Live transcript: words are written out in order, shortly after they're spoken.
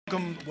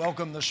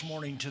Welcome this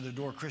morning to the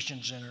Door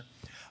Christian Center.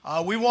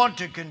 We want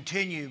to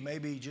continue,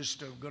 maybe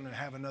just going to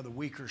have another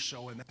week or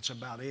so, and that's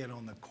about it,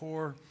 on the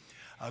core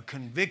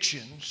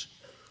convictions.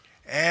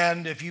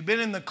 And if you've been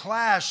in the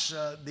class,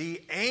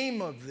 the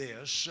aim of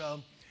this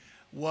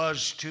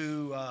was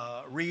to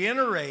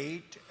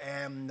reiterate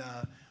and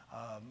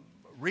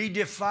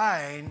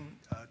redefine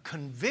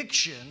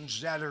convictions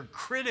that are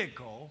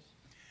critical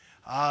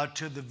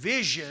to the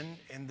vision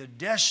and the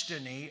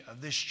destiny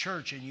of this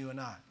church and you and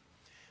I.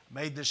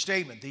 Made the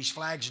statement, these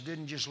flags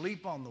didn't just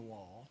leap on the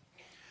wall.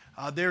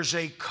 There's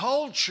a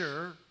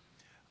culture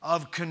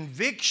of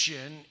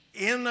conviction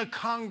in a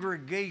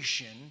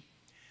congregation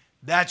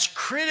that's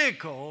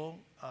critical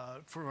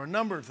for a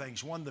number of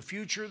things. One, the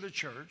future of the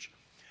church.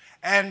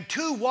 And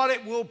two, what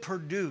it will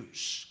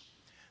produce.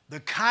 The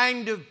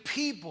kind of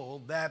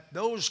people that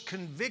those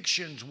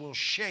convictions will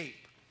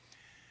shape.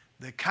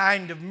 The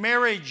kind of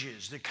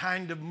marriages, the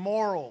kind of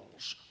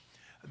morals,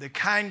 the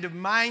kind of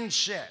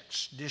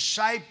mindsets,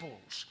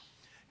 disciples,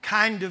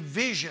 kind of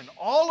vision.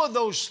 All of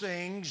those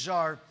things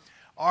are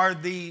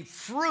the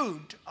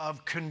fruit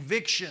of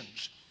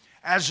convictions.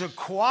 As a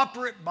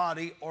corporate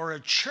body or a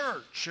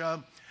church,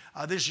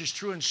 this is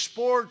true in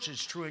sports,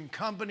 it's true in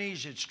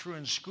companies, it's true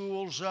in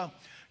schools,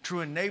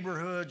 true in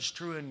neighborhoods,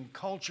 true in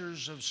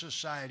cultures of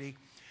society.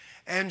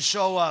 And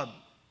so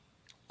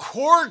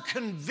core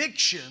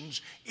convictions,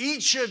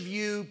 each of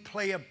you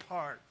play a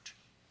part.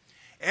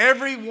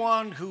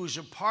 Everyone who's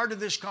a part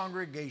of this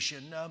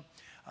congregation,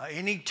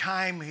 any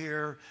time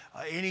here,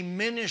 any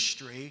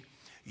ministry,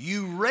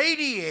 you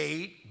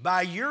radiate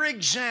by your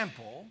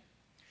example,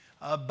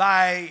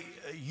 by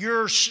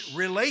your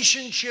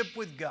relationship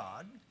with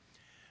God,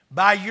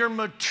 by your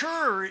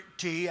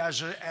maturity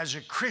as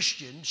a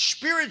Christian.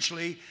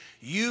 Spiritually,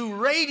 you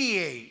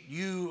radiate,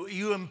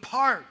 you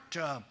impart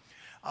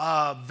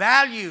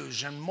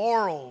values and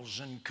morals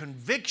and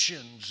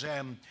convictions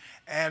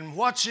and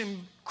what's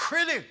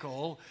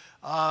critical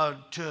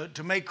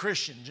to make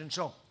Christians. And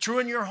so, true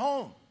in your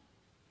home.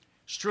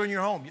 It's true in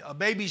your home. A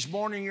baby's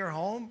born in your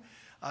home.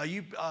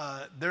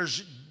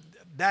 There's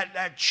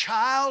that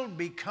child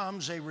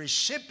becomes a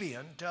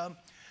recipient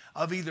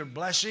of either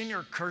blessing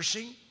or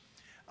cursing,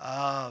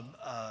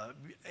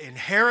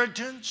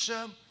 inheritance,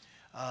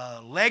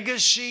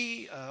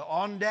 legacy,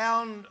 on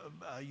down,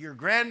 your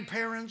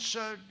grandparents,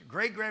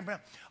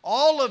 great-grandparents.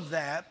 All of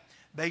that,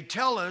 they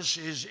tell us,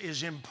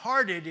 is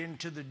imparted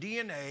into the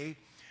DNA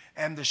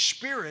and the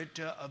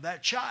spirit of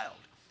that child.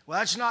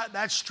 Well,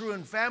 that's true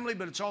in family,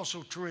 but it's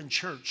also true in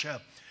church.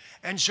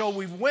 And so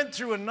we've went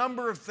through a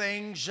number of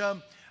things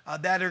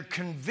that are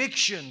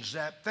convictions,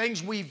 that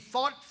things we've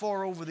fought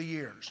for over the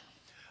years.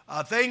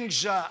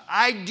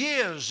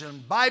 Ideas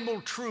and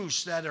Bible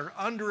truths that are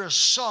under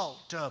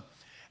assault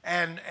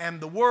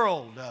and the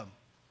world.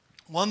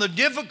 One of the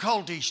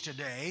difficulties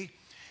today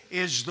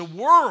is the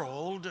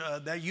world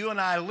that you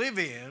and I live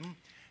in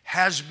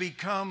has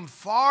become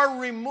far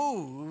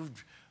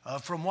removed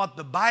from what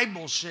the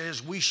Bible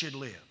says we should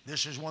live.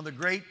 This is one of the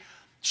great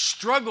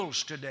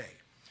struggles today.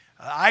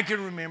 I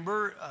can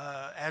remember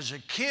as a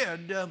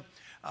kid,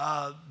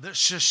 the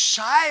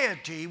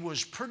society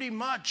was pretty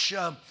much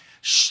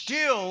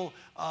still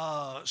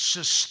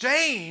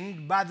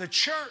sustained by the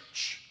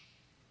church.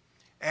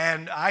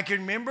 And I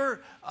can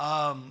remember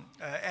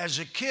as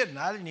a kid, and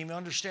I didn't even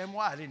understand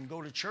why. I didn't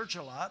go to church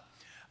a lot,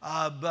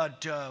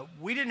 but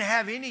we didn't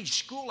have any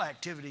school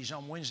activities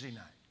on Wednesday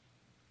night.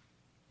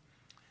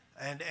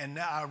 And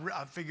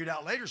I figured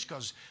out later it's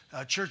because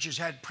churches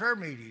had prayer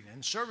meeting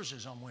and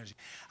services on Wednesday.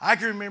 I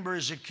can remember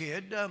as a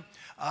kid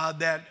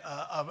that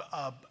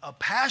a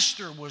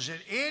pastor was at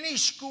any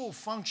school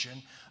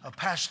function, a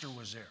pastor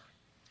was there.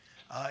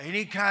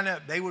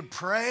 They would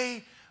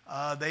pray,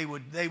 they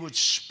would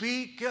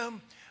speak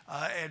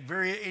at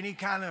any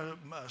kind of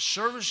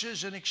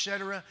services and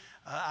etc.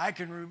 I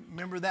can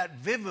remember that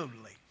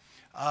vividly.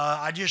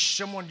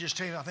 Someone just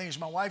told me, I think it's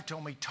my wife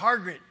told me,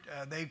 Target,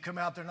 they've come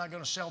out, they're not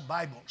going to sell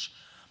Bibles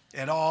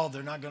at all.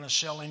 They're not going to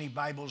sell any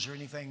Bibles or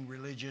anything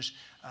religious.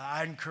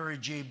 I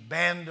encourage you,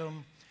 ban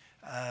them.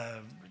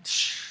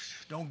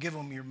 Don't give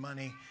them your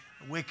money.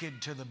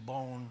 Wicked to the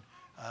bone.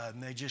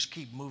 And they just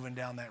keep moving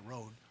down that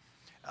road.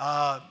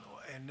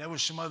 And there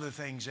was some other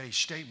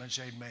statements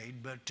they'd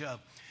made. But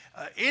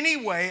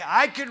anyway,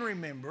 I can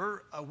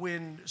remember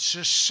when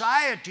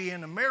society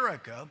in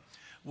America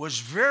was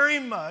very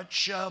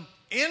much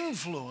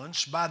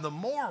influenced by the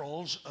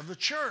morals of the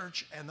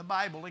church and the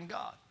Bible and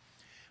God.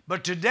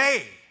 But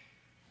today,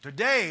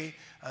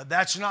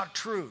 that's not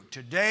true.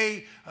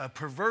 Today,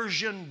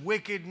 perversion,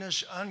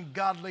 wickedness,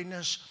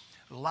 ungodliness,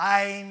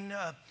 lying,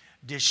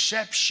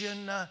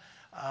 deception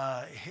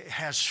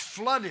has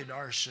flooded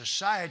our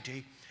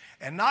society.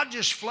 And not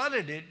just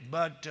flooded it,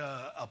 but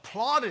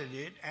applauded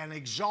it and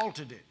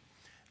exalted it.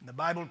 And the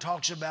Bible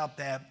talks about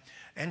that.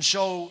 And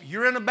so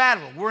you're in a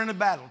battle. We're in a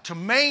battle to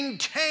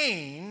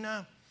maintain,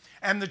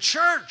 and the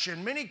church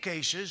in many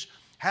cases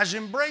has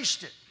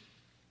embraced it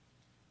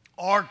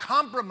or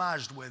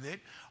compromised with it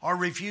or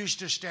refused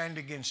to stand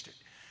against it.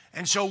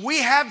 And so we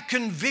have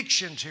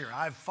convictions here.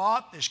 I've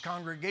fought, this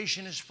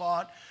congregation has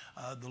fought,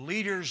 the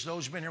leaders,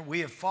 those been here, we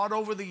have fought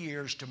over the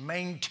years to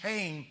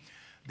maintain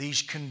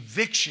these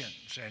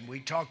convictions. And we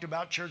talked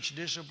about church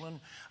discipline,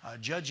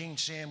 judging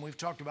sin. We've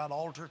talked about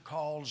altar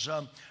calls,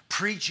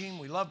 preaching.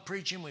 We love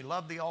preaching. We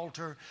love the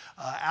altar,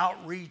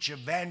 outreach,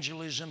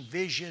 evangelism,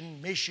 vision,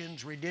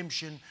 missions,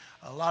 redemption,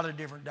 a lot of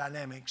different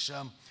dynamics.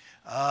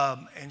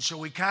 And so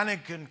we kind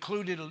of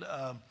concluded,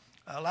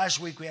 last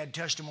week we had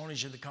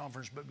testimonies at the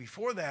conference, but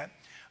before that,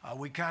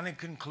 we kind of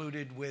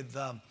concluded with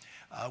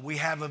we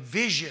have a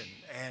vision,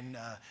 and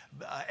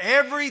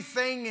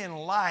everything in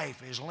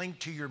life is linked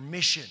to your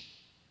mission.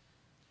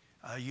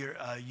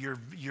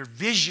 Your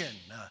vision,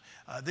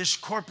 this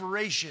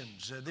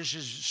corporations, this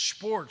is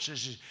sports,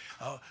 this is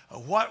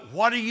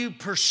what are you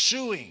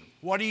pursuing?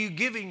 What are you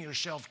giving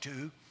yourself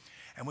to?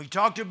 And we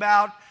talked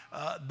about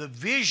the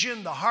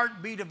vision, the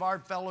heartbeat of our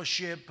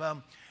fellowship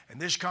and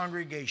this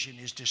congregation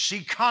is to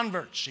see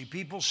converts, see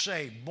people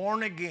saved,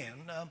 born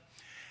again,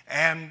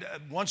 and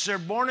once they're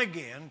born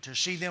again, to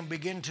see them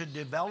begin to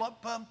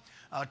develop,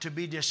 to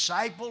be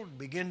discipled,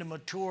 begin to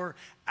mature.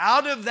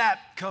 Out of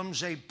that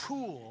comes a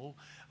pool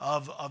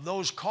of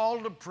those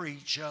called to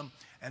preach,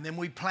 and then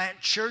we plant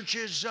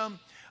churches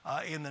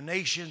in the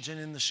nations and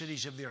in the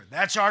cities of the earth.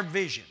 That's our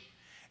vision.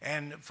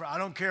 And I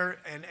don't care,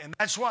 and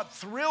that's what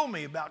thrilled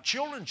me about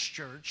Children's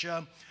Church.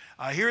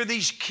 Here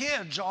these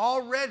kids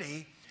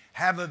already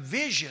have a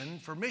vision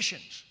for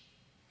missions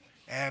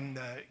and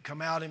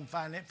come out in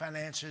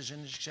finances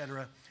and et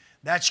cetera.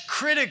 That's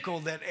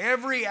critical that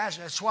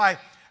that's why,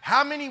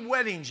 how many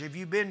weddings have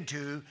you been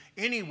to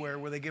anywhere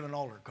where they give an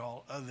altar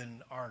call other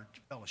than our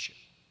fellowship?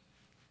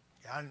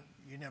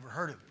 You never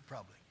heard of it,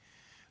 probably.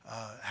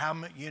 I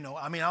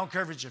don't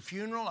care if it's a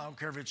funeral. I don't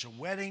care if it's a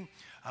wedding.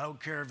 I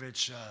don't care if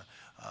it's a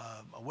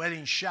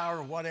wedding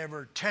shower,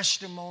 whatever.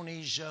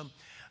 Testimonies,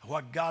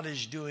 what God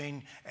is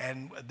doing,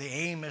 and the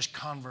aim is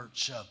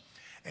converts.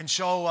 And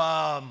so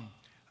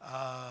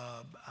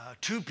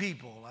two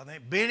people, I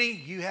think, Benny,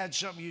 you had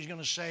something you was going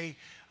to say,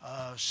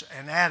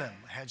 and Adam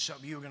had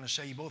something you were going to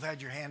say. You both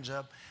had your hands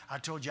up. I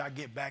told you I'd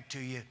get back to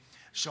you.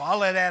 So I'll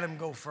let Adam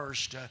go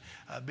first.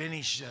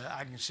 Benny's,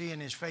 I can see in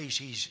his face,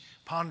 he's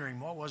pondering,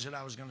 what was it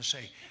I was going to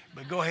say?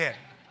 But go ahead.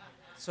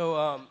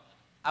 So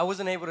I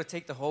wasn't able to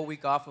take the whole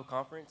week off of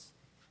conference,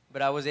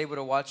 but I was able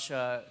to watch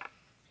the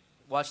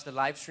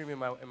live stream in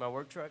my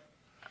work truck.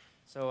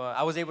 So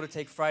I was able to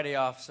take Friday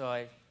off, so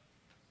I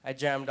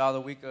jammed all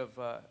the week of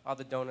all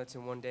the donuts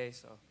in one day.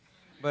 So,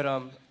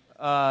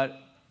 but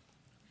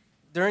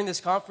during this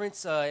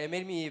conference, it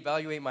made me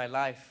evaluate my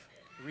life,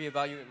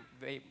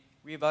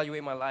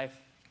 reevaluate my life,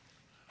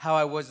 how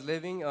I was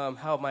living,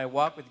 how my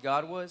walk with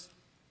God was.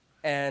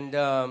 And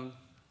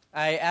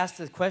I asked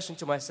the question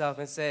to myself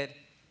and said,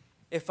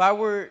 if I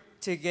were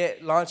to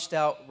get launched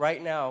out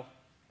right now,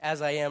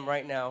 as I am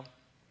right now,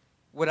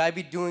 would I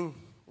be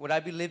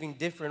living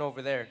different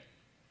over there?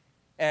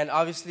 And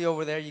obviously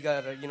over there, you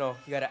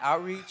gotta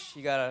outreach,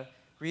 you gotta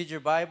read your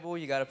Bible,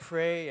 you gotta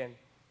pray, and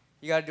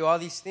you gotta do all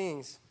these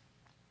things.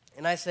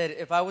 And I said,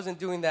 if I wasn't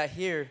doing that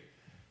here,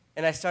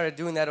 and I started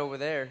doing that over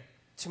there,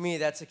 to me,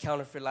 that's a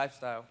counterfeit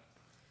lifestyle.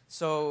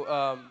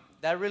 So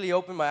that really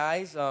opened my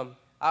eyes.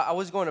 I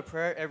was going to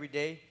prayer every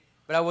day,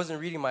 but I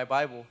wasn't reading my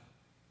Bible.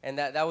 And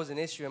that was an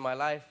issue in my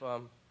life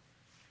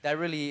that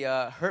really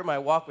hurt my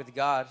walk with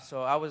God.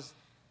 So I was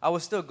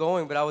still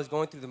going, but I was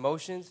going through the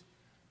motions.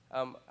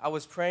 I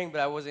was praying,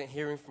 but I wasn't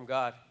hearing from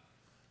God.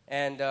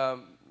 And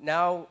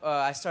now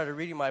I started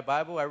reading my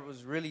Bible. I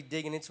was really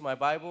digging into my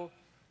Bible.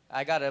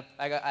 I got an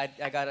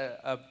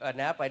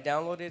app I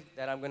downloaded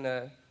that I'm going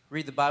to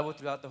read the Bible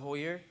throughout the whole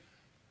year.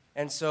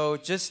 And so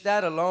just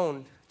that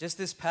alone, just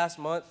this past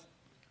month,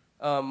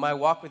 my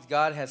walk with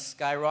God has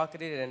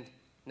skyrocketed, and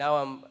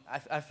now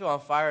I feel on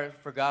fire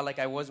for God like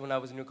I was when I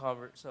was a new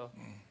convert. So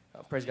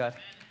praise God.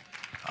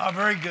 Oh,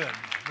 very good.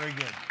 Very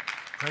good.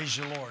 Praise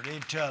the Lord.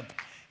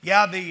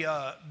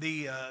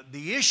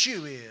 The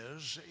issue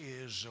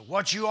is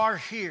what you are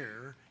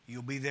here,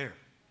 you'll be there.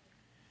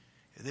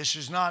 This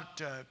is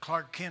not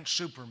Clark Kent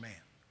Superman.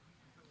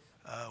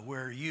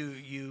 Where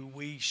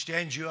we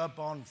stand you up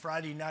on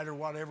Friday night or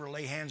whatever,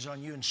 lay hands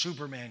on you, and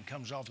Superman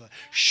comes off the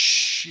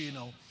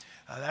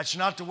that's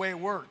not the way it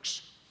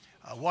works.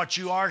 What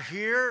you are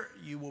here,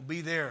 you will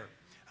be there.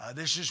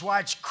 This is why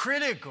it's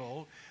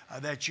critical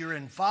that you're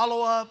in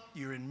follow-up,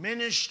 you're in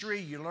ministry,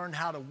 you learn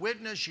how to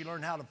witness, you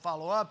learn how to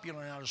follow up, you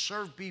learn how to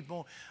serve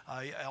people,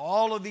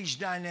 all of these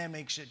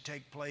dynamics that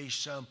take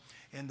place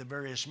in the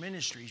various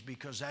ministries,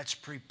 because that's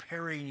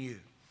preparing you.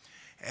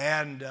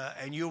 And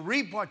you'll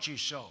reap what you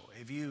sow.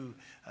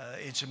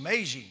 It's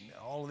amazing,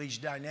 all of these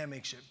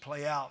dynamics that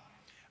play out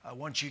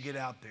once you get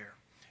out there.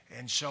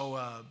 And so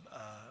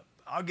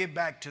I'll get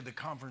back to the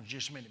conference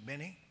just a minute.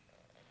 Benny?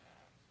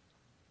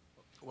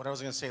 What I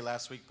was going to say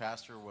last week,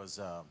 Pastor, was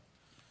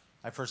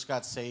I first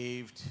got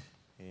saved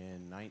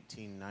in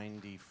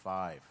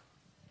 1995.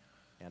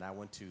 And I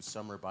went to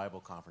Summer Bible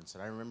Conference.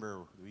 And I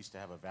remember we used to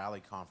have a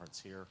Valley Conference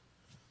here.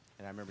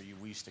 And I remember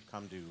we used to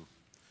come to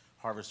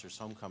Harvester's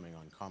Homecoming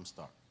on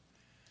Comstock.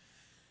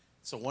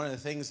 So one of the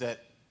things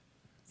that,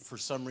 for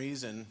some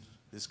reason,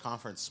 this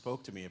conference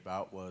spoke to me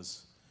about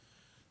was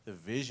the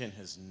vision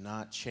has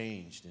not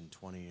changed in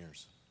 20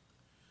 years.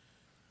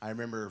 I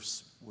remember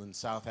when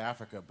South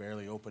Africa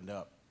barely opened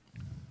up,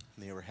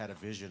 and they had a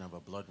vision of a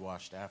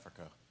blood-washed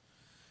Africa.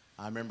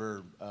 I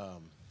remember,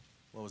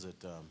 what was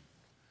it?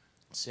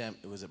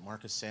 Was it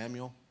Marcus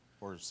Samuel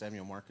or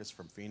Samuel Marcus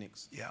from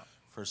Phoenix? Yeah.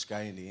 First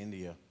guy into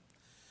India.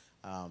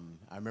 I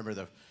remember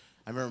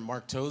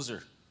Mark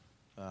Tozer,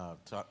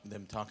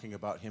 them talking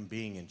about him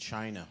being in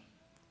China,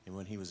 and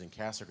when he was in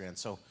Casa Grande.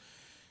 So,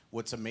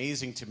 what's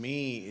amazing to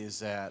me is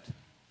that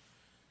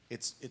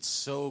it's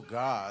so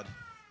God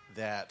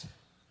that,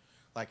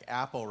 like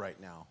Apple right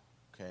now,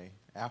 okay?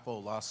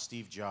 Apple lost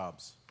Steve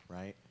Jobs,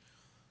 right?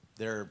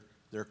 Their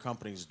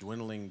company's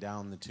dwindling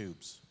down the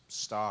tubes.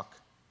 Stock,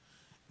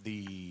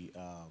 the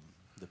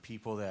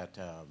people that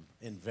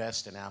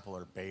invest in Apple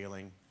are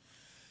bailing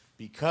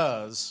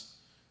because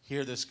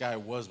here this guy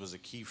was a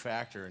key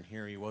factor, and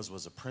here he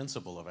was a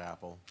principal of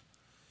Apple.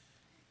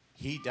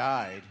 He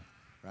died,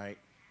 right?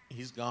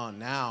 He's gone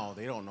now.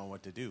 They don't know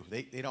what to do.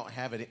 They don't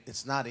have it.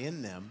 It's not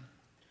in them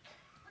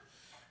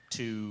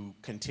to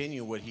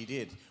continue what he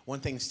did. One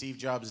thing Steve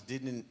Jobs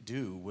didn't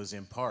do was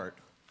impart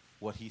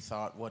what he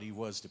thought, what he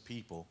was to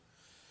people.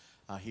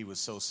 He was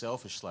so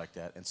selfish like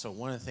that. And so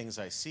one of the things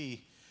I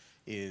see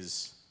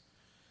is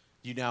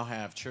you now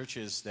have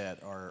churches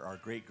that are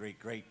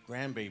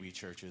great-grandbaby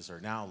churches are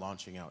now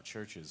launching out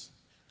churches.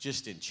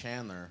 Just in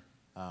Chandler,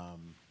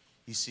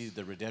 you see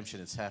the redemption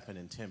that's happened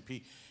in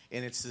Tempe.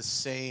 And it's the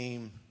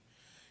same,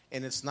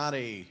 and it's not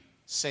a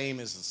same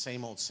as the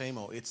same old, same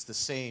old. It's the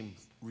same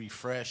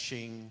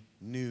refreshing,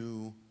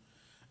 new,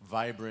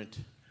 vibrant,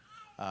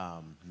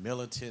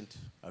 militant,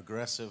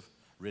 aggressive,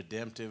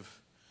 redemptive,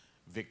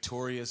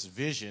 victorious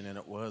vision. And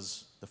it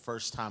was the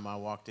first time I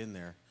walked in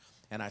there,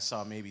 and I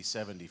saw maybe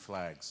 70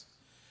 flags.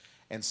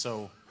 And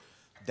so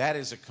that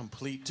is a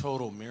complete,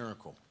 total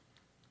miracle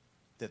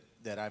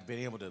that I've been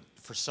able to,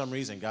 for some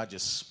reason, God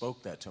just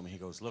spoke that to me. He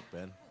goes, look,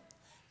 Ben,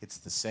 it's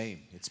the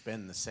same. It's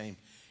been the same.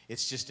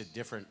 It's just a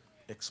different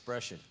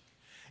expression.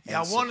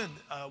 Yeah, one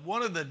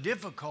of the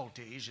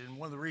difficulties, and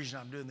one of the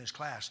reasons I'm doing this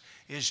class,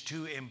 is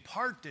to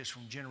impart this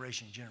from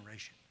generation to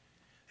generation.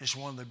 It's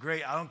one of the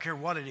great, I don't care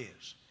what it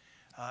is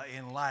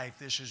in life,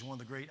 this is one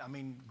of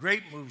the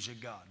great moves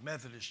of God.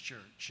 Methodist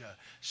Church,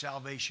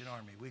 Salvation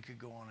Army, we could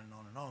go on and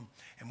on and on.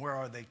 And where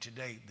are they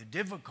today? The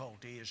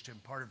difficulty is to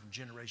impart it from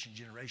generation to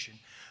generation.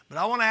 But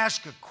I want to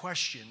ask a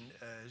question,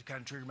 to kind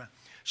of trigger my.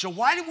 So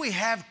why do we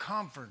have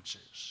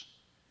conferences?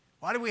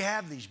 Why do we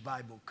have these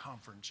Bible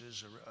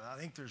conferences? I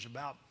think there's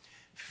about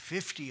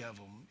 50 of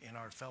them in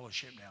our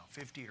fellowship now,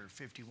 50 or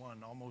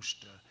 51,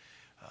 almost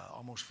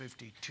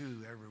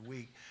 52 every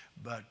week.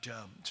 But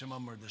some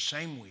of them are the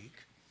same week.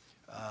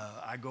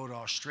 I go to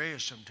Australia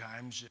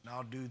sometimes,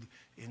 and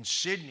in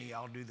Sydney,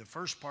 I'll do the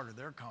first part of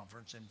their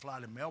conference and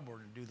fly to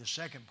Melbourne and do the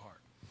second part,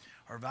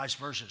 or vice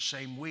versa,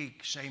 same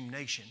week, same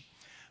nation.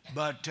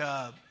 But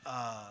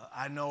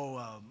I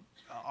know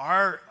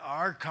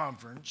our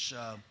conference,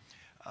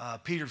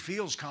 Peter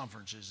Field's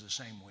conference is the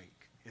same week,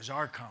 is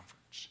our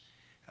conference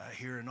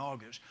here in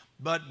August.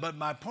 But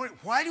my point,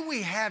 why do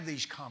we have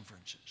these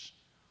conferences?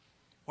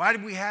 Why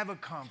do we have a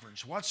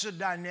conference? What's the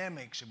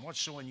dynamics and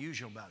what's so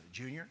unusual about it?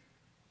 Junior?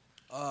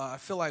 I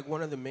feel like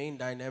one of the main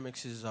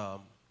dynamics is a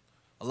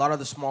lot of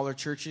the smaller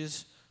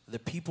churches, the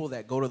people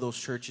that go to those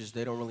churches,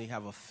 they don't really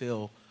have a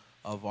feel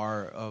of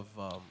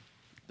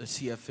the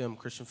CFM,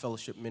 Christian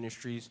Fellowship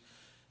Ministries,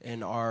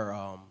 and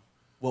our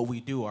what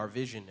we do, our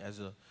vision as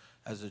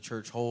a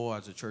church whole,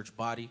 as a church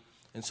body.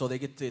 And so they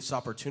get this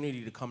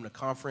opportunity to come to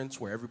conference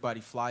where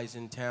everybody flies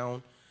in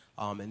town,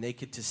 and they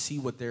get to see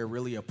what they're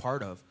really a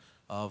part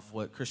of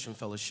what Christian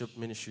Fellowship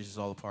Ministries is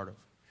all a part of.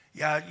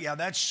 Yeah,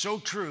 that's so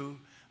true.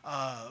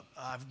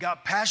 I've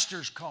got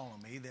pastors calling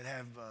me that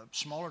have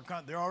smaller.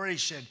 They already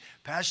said,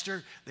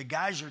 Pastor, the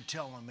guys are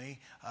telling me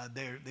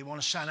they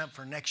want to sign up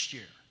for next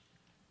year,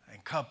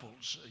 and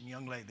couples and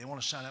young ladies, they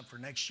want to sign up for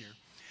next year.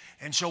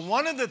 And so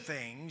one of the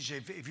things,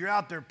 if you're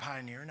out there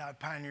pioneering, I've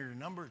pioneered a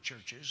number of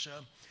churches,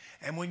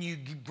 and when you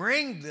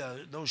bring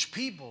those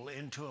people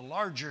into a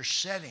larger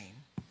setting,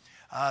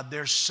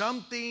 there's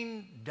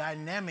something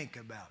dynamic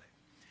about it.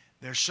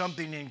 There's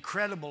something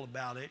incredible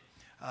about it.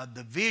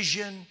 The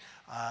vision,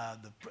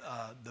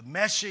 the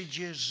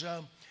messages,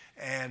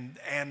 and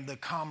the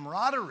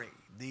camaraderie,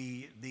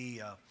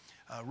 the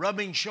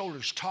rubbing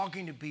shoulders,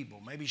 talking to people,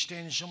 maybe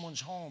staying in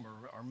someone's home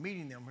or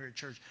meeting them here at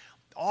church.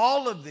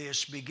 All of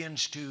this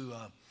begins to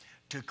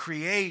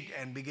create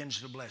and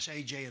begins to bless.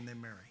 AJ and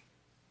then Mary.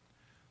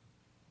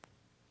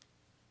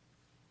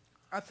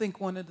 I think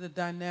one of the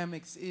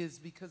dynamics is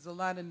because a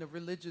lot in the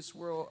religious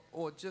world,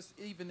 or just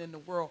even in the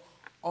world,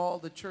 all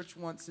the church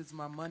wants is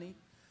my money.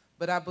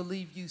 But I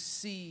believe you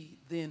see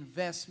the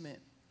investment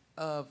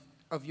of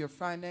your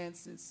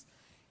finances.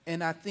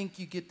 And I think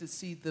you get to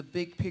see the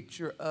big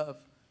picture of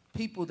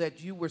people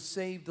that you were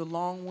saved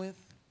along with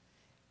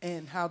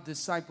and how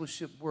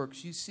discipleship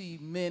works. You see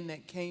men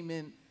that came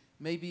in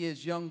maybe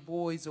as young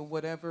boys or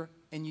whatever,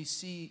 and you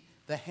see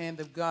the hand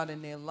of God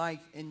in their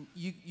life. And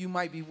you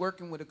might be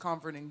working with a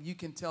convert and you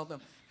can tell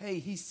them, hey,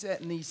 he's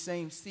sat in these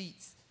same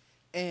seats.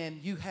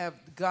 And you have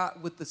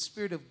God, with the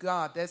Spirit of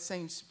God, that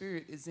same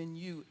Spirit is in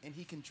you, and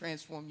he can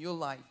transform your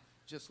life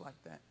just like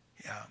that.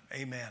 Yeah,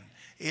 amen.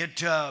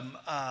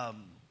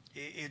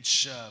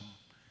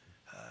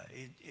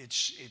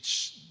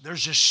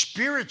 There's a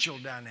spiritual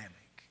dynamic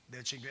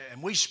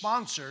and we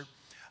sponsor.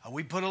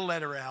 We put a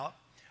letter out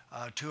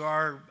to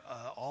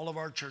all of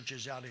our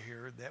churches out of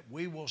here that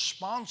we will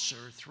sponsor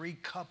 3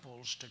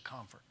 couples to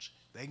conference.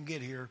 They can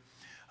get here.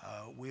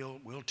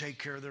 We'll take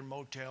care of their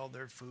motel,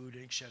 their food,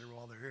 etc.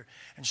 while they're here.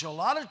 And so a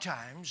lot of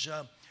times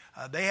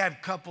they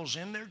have couples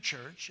in their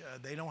church.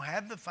 They don't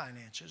have the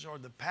finances, or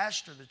the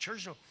pastor of the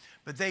church,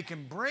 but they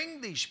can bring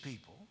these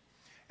people,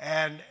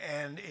 and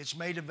it's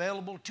made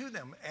available to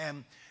them.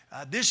 And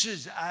this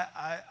is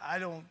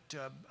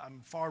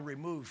I'm far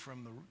removed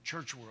from the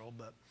church world,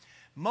 but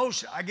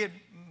I get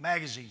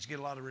magazines, get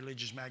a lot of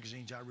religious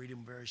magazines. I read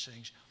them, various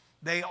things.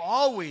 They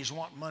always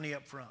want money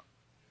up front.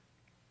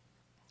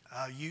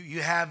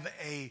 You have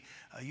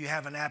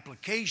an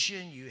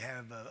application, you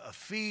have a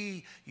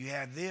fee, you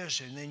have this,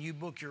 and then you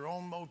book your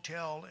own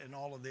motel and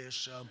all of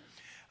this.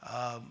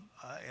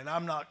 And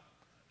I'm not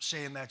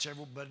saying that's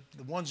ever, but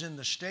the ones in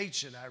the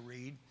States that I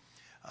read,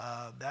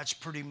 that's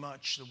pretty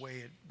much the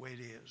way it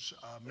is.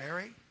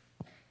 Mary?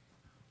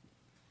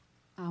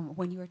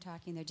 When you were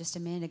talking there just a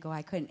minute ago,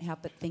 I couldn't help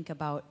but think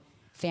about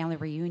family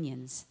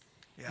reunions.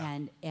 Yeah.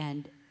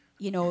 And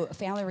you know, a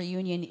family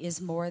reunion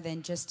is more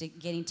than just a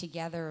getting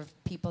together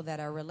of people that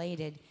are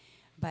related,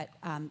 but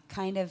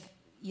kind of,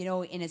 you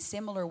know, in a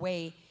similar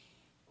way,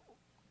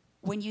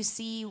 when you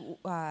see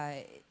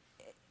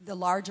the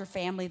larger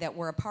family that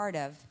we're a part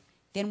of,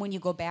 then when you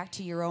go back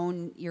to your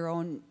own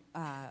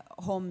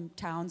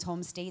hometowns,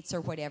 home states, or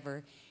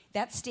whatever,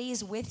 that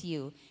stays with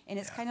you. And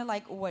it's kind of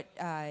like what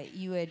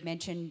you had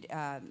mentioned,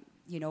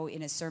 you know,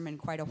 in a sermon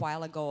quite a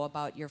while ago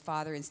about your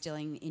father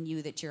instilling in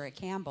you that you're a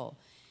Campbell.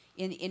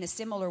 In a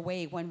similar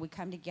way, when we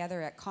come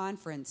together at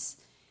conference,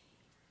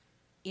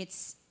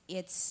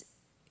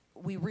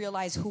 we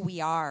realize who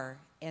we are,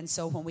 and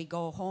so when we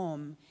go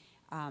home,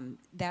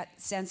 that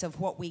sense of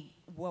what we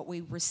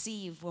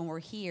receive when we're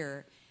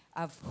here,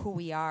 of who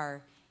we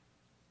are,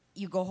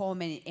 you go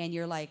home and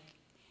you're like,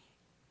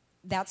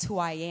 that's who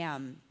I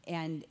am,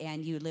 and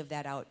you live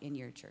that out in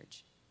your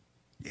church.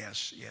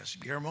 Yes.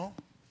 Guillermo?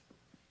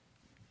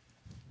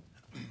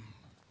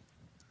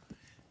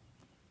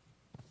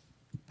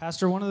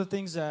 Pastor, one of the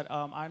things that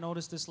I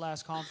noticed this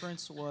last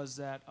conference was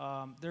that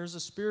there's a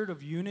spirit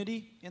of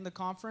unity in the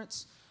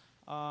conference.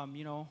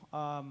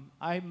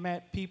 I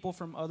met people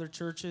from other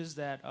churches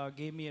that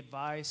gave me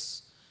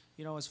advice,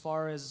 you know, as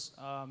far as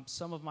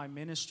some of my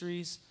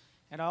ministries.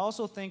 And I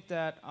also think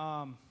that,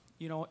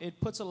 it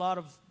puts a lot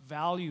of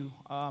value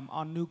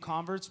on new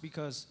converts,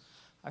 because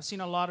I've seen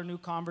a lot of new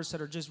converts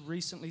that are just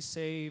recently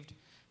saved.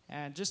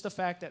 And just the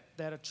fact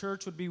that a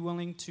church would be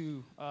willing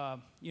to,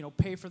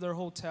 pay for their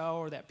hotel,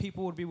 or that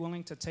people would be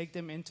willing to take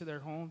them into their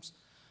homes,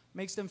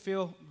 makes them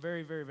feel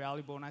very, very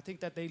valuable. And I think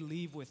that they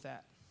leave with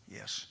that.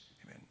 Yes.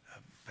 Amen.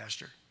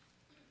 Pastor?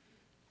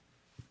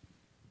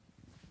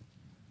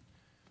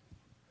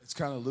 It's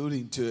kind of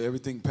alluding to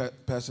everything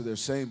Pastor they're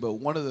saying, but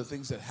one of the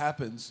things that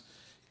happens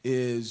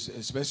is,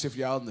 especially if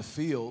you're out in the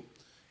field,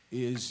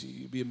 is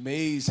you'd be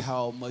amazed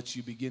how much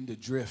you begin to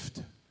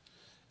drift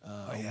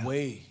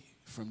away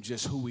from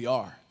just who we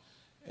are.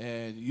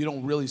 And you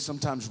don't really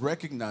sometimes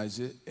recognize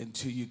it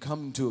until you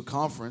come to a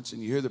conference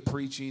and you hear the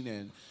preaching,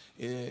 and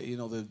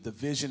the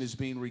vision is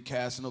being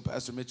recast. I know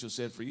Pastor Mitchell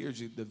said for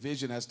years the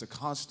vision has to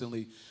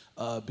constantly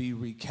be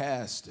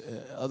recast.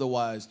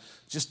 Otherwise,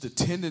 just the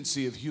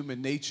tendency of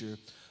human nature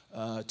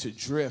to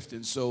drift.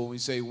 And so when we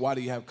say, why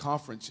do you have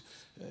conference?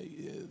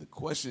 The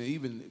question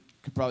even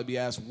could probably be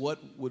asked, what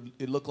would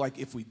it look like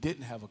if we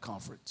didn't have a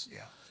conference?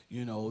 Yeah.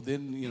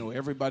 Then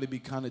everybody be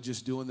kind of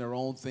just doing their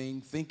own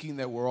thing, thinking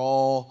that we're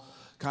all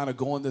kind of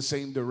going the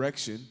same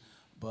direction,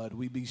 but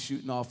we be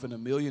shooting off in a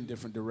million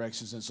different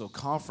directions. And so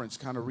conference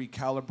kind of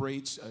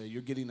recalibrates.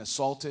 You're getting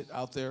assaulted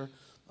out there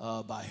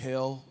by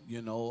hell.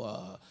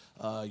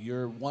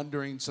 You're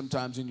wondering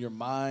sometimes in your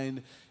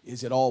mind,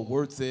 is it all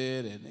worth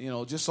it?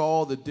 And, just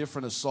all the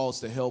different assaults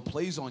that hell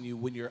plays on you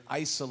when you're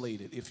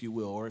isolated, if you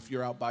will, or if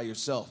you're out by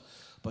yourself.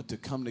 But to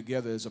come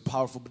together is a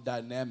powerful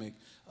dynamic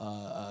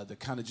that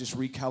kind of just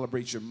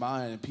recalibrates your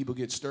mind, and people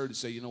get stirred to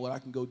say, you know what, I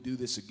can go do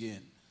this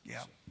again.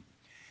 Yeah.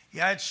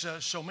 Yeah, it's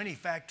so many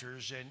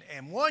factors.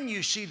 And one,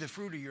 you see the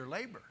fruit of your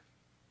labor.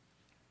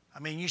 I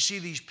mean, you see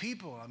these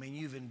people. I mean,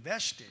 you've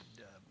invested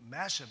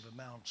massive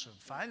amounts of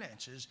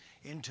finances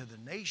into the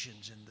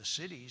nations and the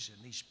cities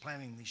and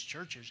planning these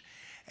churches.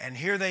 And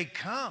here they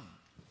come.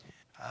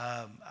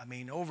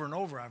 Over and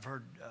over I've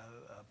heard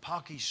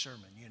Pocky's sermon,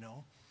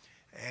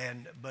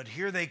 but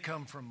here they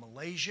come from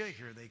Malaysia,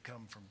 here they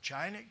come from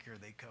China, here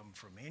they come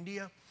from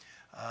India,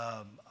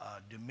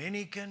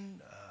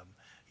 Dominican,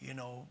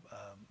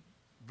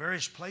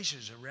 various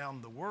places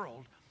around the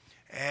world,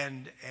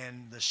 and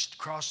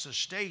across the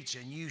states,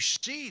 and you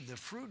see the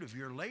fruit of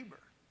your labor.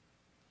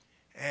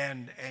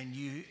 And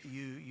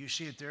you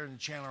see it there in the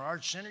Chandler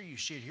Arts Center. You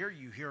see it here.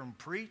 You hear them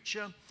preach.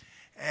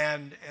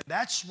 And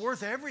that's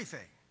worth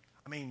everything.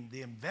 I mean,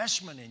 the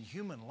investment in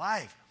human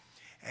life.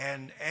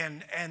 And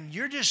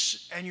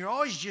you're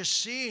always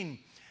just seeing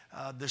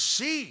the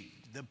seed.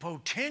 The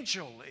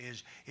potential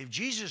is, if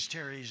Jesus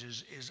tarries,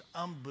 is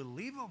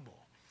unbelievable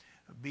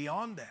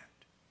beyond that.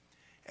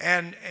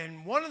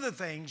 And one of the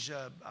things,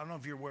 I don't know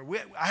if you're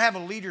aware, I have a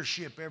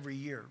leadership every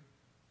year.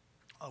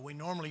 We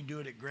normally do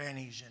it at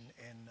Granny's,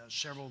 and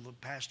several of the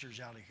pastors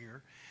out of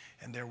here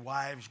and their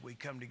wives, we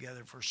come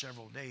together for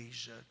several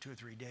days, 2 or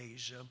 3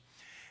 days.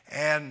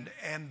 And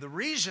the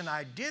reason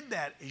I did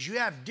that is you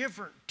have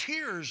different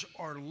tiers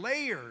or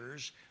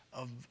layers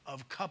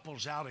of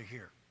couples out of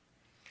here.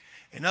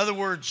 In other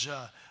words,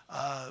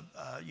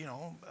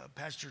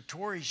 Pastor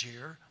Torrey's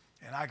here,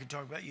 and I could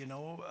talk about,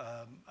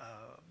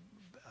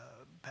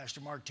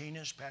 Pastor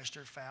Martinez,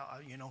 Pastor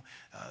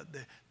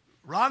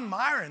Ron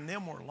Meyer and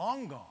them were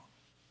long gone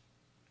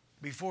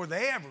before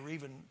they ever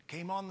even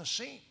came on the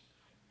scene.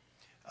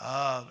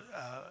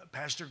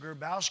 Pastor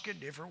Grabowski,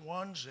 different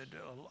ones that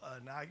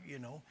and I,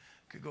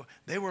 could go.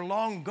 They were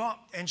long gone,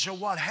 and so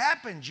what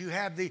happens? You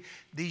have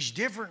these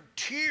different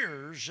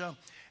tiers,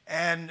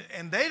 and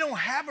they don't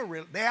have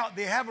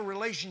they have a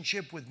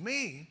relationship with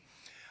me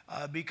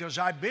because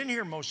I've been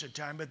here most of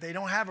the time, but they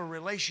don't have a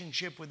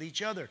relationship with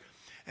each other,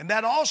 and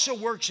that also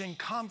works in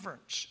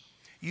conference.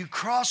 You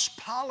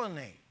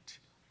cross-pollinate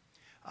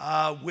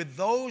with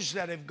those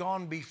that have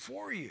gone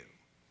before you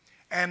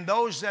and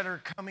those that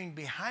are coming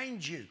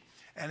behind you.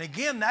 And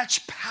again, that's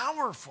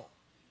powerful.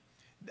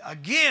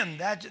 Again,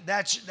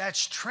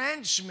 that's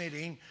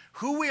transmitting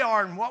who we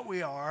are and what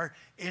we are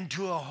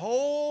into a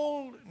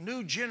whole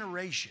new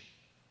generation.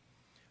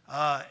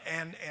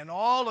 And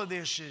all of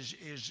this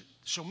is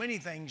so many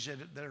things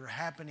that are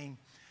happening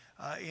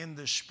in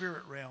the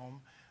spirit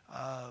realm.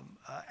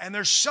 And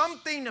there's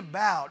something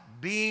about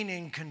being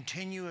in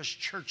continuous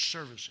church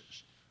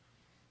services.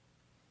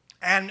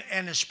 And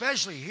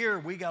especially here,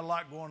 we got a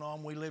lot going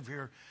on. We live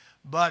here.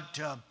 But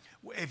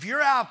if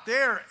you're out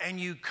there and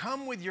you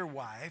come with your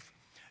wife,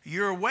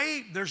 you're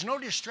away, there's no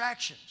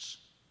distractions.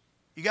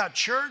 You got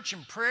church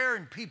and prayer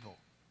and people,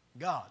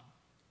 God.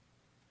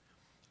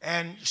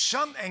 And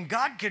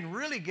God can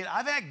really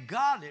I've had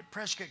God at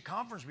Prescott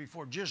Conference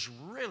before just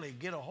really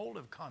get a hold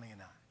of Connie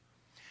and I.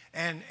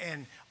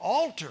 And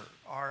alter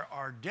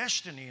our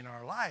destiny in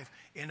our life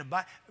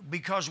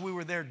because we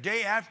were there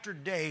day after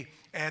day,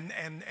 and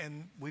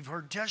we've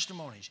heard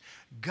testimonies.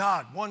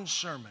 God, one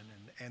sermon,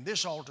 and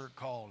this altar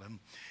call,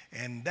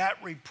 and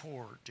that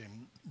report,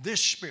 and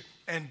this spirit,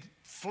 and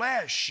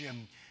flesh,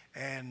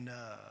 and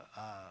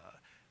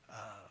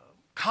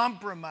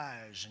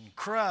compromise, and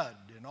crud,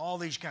 and all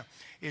these kind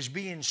is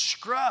being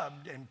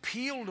scrubbed and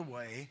peeled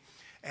away,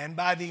 and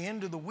by the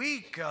end of the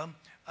week,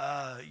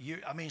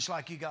 it's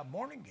like you got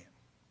born again.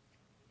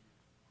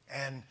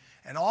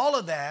 And all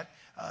of that.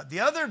 The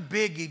other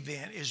big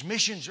event is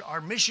missions.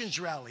 Our missions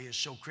rally is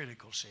so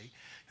critical, see.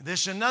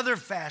 This is another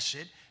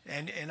facet,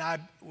 and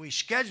we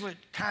schedule it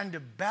kind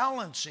of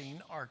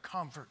balancing our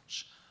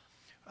conference,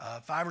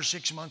 5 or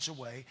 6 months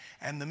away.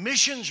 And the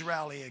missions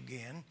rally,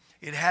 again,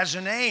 it has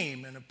an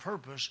aim and a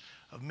purpose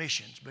of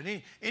missions. But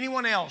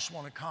anyone else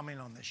want to comment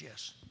on this?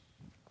 Yes.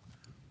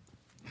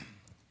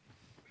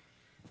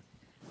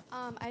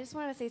 I just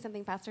want to say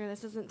something, Pastor.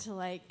 This isn't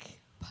to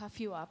puff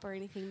you up or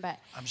anything, but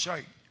I'm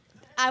sorry.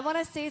 I want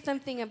to say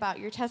something about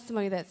your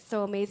testimony that's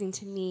so amazing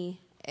to me.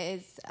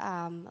 Is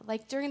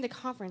during the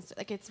conference,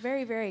 it's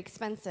very, very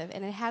expensive,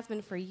 and it has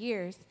been for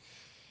years.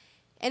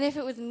 And if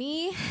it was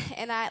me,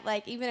 and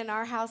I even in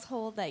our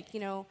household,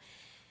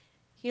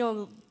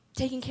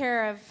 taking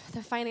care of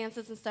the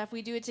finances and stuff,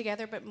 we do it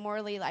together, but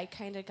morally,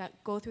 kind of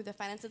go through the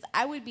finances.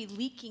 I would be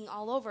leaking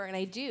all over, and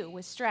I do,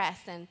 with stress.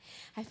 And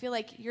I feel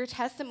like your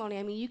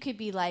testimony, you could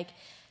be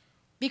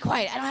be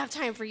quiet, I don't have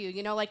time for you,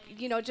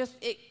 just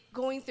it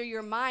going through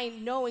your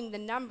mind, knowing the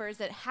numbers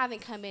that haven't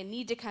come in,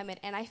 need to come in.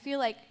 And I feel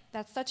like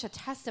that's such a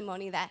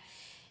testimony that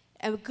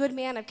a good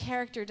man of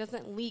character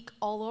doesn't leak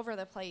all over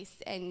the place,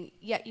 and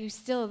yet you're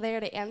still there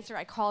to answer.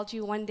 I called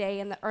you one day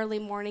in the early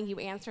morning, you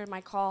answered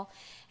my call,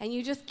 and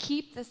you just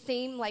keep the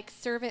same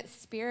servant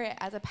spirit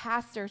as a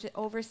pastor to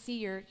oversee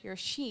your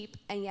sheep,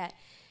 and yet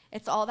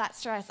it's all that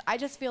stress. I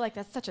just feel like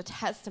that's such a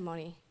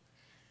testimony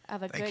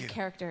of a good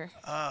character.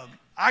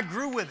 I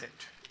grew with it.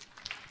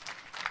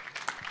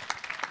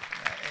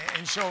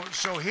 And so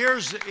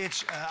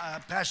it's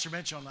Pastor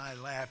Mitchell and I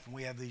laugh, and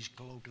we have these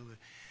colloquial.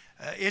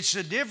 It's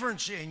the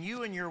difference in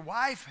you and your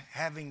wife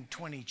having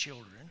 20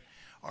 children,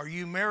 or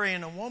you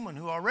marrying a woman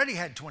who already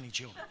had 20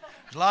 children.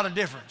 There's a lot of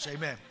difference,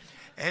 amen.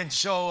 And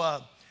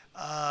so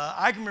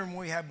I can remember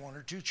when we had 1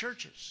 or 2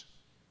 churches.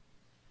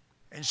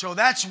 And so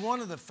that's one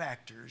of the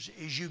factors,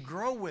 is you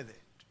grow with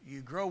it.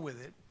 You grow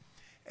with it.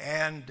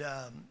 And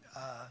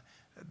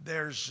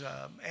there's,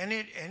 and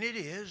it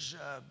is,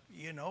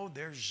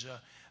 there's,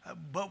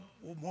 but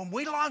when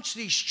we launch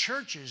these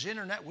churches,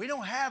 we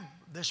don't have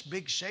this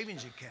big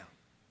savings account.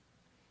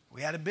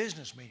 We had a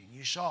business meeting,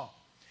 you saw.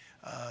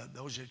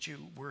 those that you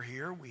were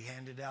here, we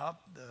handed out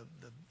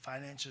the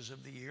finances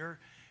of the year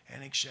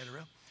and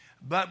etc.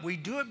 But we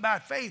do it by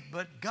faith.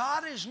 But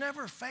God has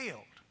never failed.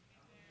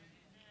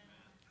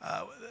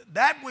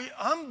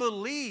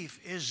 Unbelief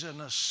is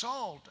an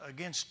assault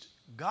against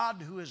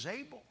God who is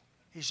able.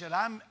 He said,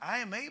 I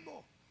am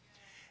able.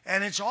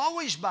 And it's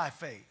always by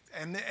faith.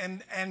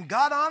 And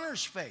God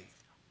honors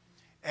faith.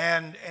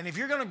 And if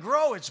you're going to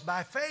grow, it's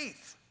by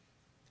faith.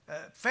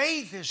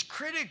 Faith is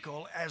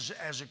critical as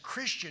a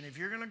Christian if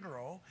you're going to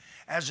grow,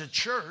 as a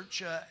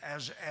church,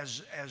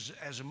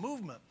 as a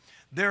movement.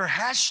 There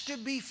has to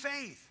be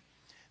faith.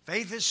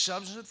 Faith is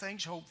substance of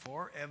things hoped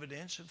for,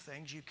 evidence of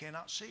things you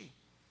cannot see.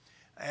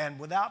 And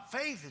without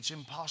faith, it's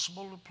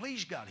impossible to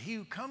please God. He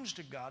who comes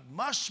to God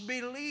must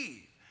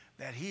believe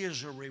that He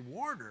is a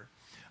rewarder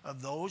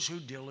of those who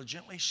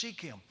diligently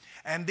seek Him.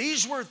 And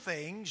these were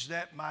things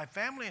that my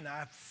family and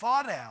I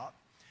fought out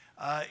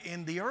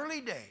in the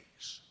early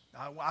days.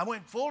 I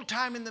went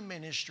full-time in the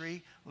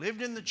ministry,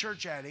 lived in the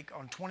church attic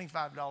on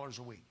 $25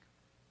 a week.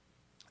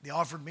 They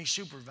offered me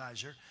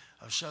supervisor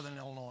of Southern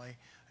Illinois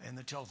in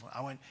the telephone.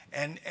 I went,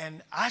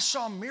 and I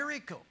saw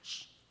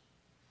miracles.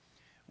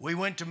 We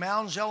went to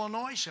Mounds,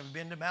 Illinois. Have you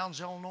been to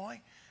Mounds,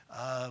 Illinois?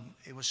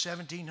 It was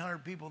 1,700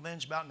 people then.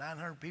 It's about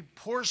 900 people.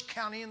 Poorest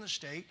county in the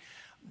state.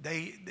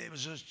 It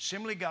was an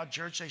Assembly of God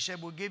church. They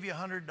said, we'll give you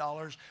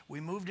 $100.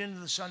 We moved into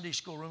the Sunday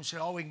school room, said,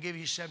 we can give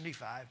you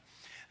 $75.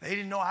 They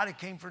didn't know how it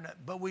came from that.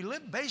 But we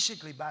lived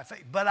basically by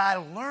faith. But I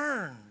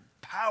learned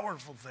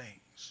powerful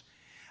things.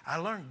 I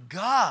learned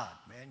God,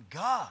 man,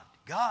 God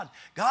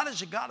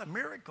is a God of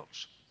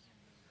miracles.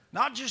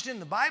 Not just in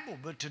the Bible,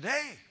 but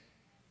today.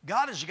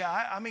 God is a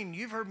God. I mean,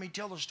 you've heard me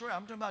tell the story.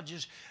 I'm talking about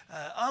just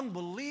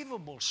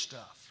unbelievable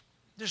stuff.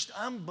 Just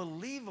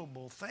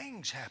unbelievable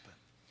things happen.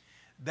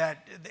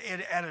 That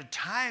at a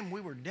time we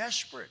were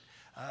desperate.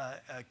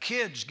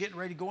 Kids getting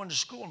ready to go into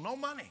school. No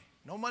money,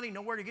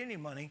 nowhere to get any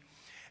money.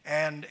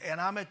 And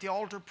I'm at the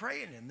altar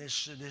praying. And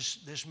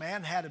this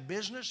man had a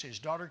business. His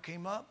daughter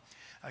came up.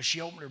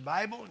 She opened her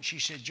Bible and she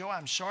said, Joe,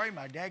 I'm sorry.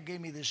 My dad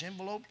gave me this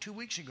envelope 2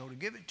 weeks ago to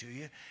give it to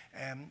you.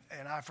 And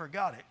I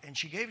forgot it. And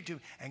she gave it to me.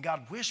 And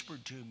God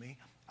whispered to me,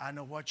 I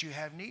know what you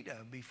have need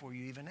of before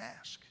you even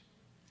ask.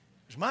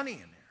 There's money in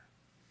there.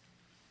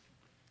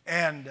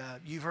 And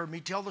you've heard me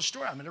tell the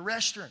story. I'm in a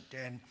restaurant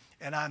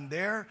and I'm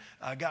there.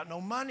 I got no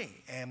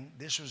money. And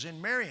this was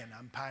in Marion.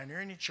 I'm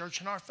pioneering a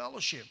church in our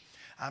fellowship.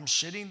 I'm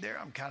sitting there.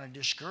 I'm kind of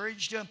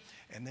discouraged.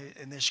 And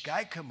this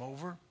guy come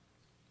over.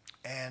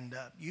 And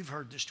you've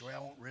heard this story. I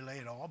won't relay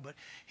it all. But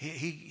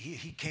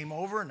he came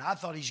over. And I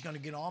thought he's going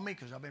to get on me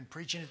because I've been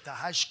preaching at the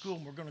high school.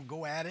 And we're going to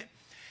go at it.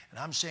 And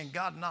I'm saying,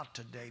 God, not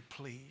today,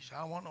 please. I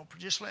don't want no,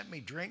 just let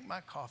me drink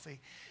my coffee.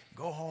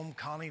 Go home.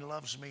 Connie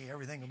loves me.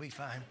 Everything will be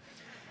fine.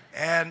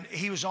 And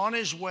he was on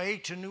his way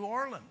to New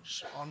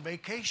Orleans on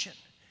vacation.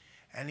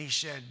 And he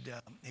said,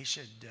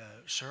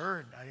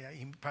 sir,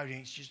 he probably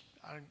ain't just,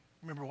 I don't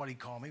remember what he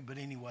called me, but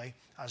anyway,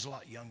 I was a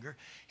lot younger.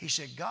 He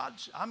said,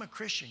 I'm a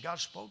Christian. God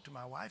spoke to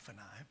my wife and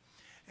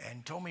I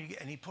and told me,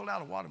 and he pulled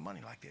out a wad of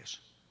money like this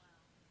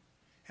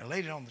and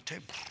laid it on the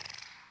table.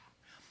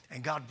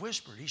 And God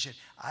whispered, he said,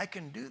 I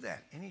can do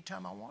that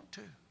anytime I want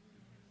to.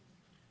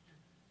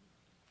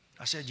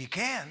 I said, you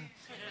can?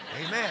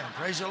 Amen.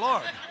 Praise the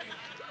Lord.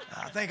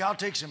 I think I'll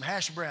take some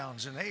hash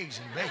browns and eggs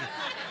and bacon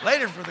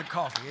later for the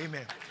coffee.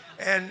 Amen.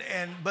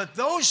 But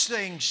those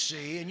things,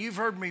 see, and you've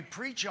heard me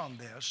preach on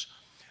this,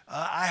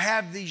 I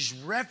have these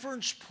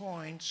reference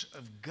points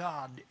of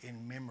God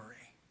in memory.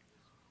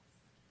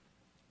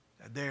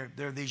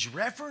 They're these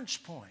reference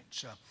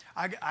points.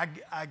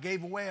 I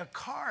gave away a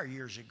car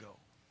years ago.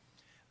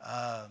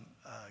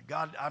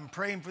 God, I'm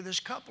praying for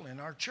this couple in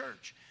our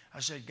church. I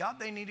said, God,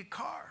 they need a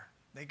car.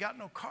 They got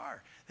no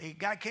car. The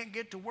guy can't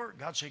get to work.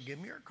 God said, give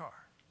me your car.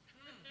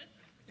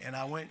 And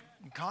I went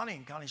to Connie,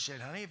 and Connie said,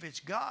 honey, if it's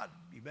God,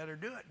 you better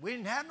do it. We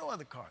didn't have no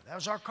other car. That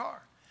was our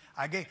car.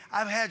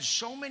 I've had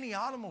so many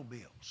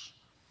automobiles.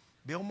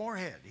 Bill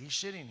Moorhead, he's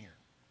sitting here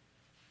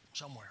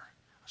somewhere.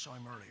 I saw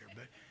him earlier,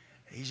 but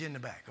he's in the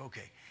back.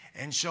 Okay.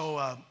 And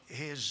so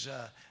his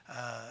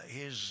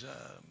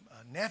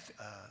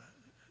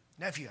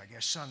nephew, I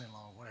guess,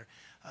 son-in-law,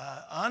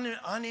 whatever,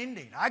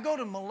 unending. I go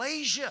to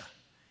Malaysia,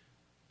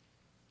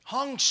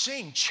 Hong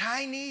Sing,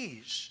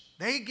 Chinese.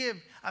 They give,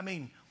 I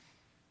mean,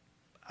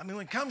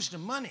 when it comes to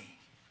money,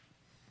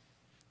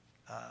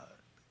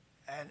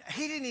 and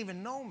he didn't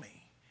even know me.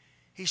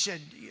 He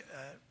said,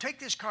 take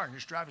this car and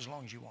just drive as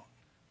long as you want.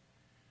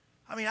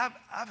 I mean,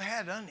 I've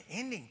had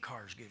unending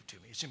cars given to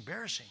me. It's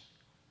embarrassing.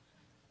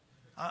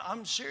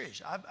 I'm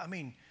serious. I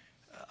mean,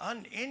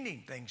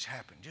 unending things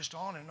happen, just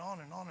on and on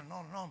and on and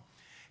on and on.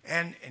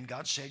 And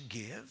God said,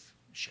 give,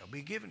 shall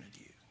be given to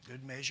you.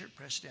 Good measure,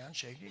 pressed down,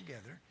 shaken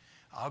together.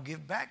 I'll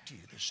give back to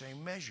you the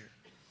same measure.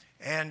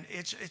 And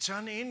it's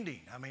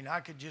unending. I mean,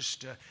 I could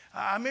just,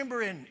 I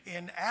remember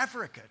in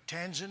Africa,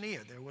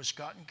 Tanzania, there was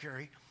Scott and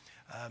Kerry,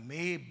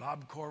 me,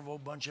 Bob Corvo, a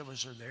bunch of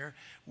us are there.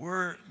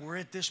 We're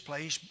at this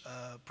place.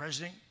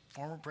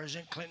 Former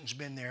President Clinton's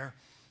been there.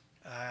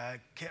 I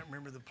can't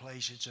remember the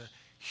place.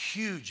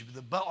 huge.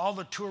 All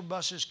the tour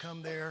buses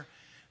come there.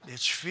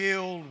 It's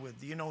filled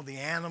with, you know, the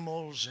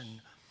animals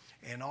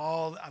and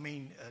all, I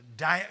mean,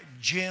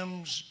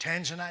 gems,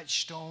 tanzanite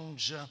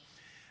stones.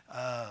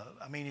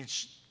 I mean,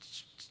 it's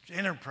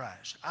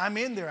enterprise. I'm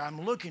in there.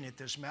 I'm looking at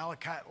this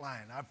malachite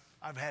line.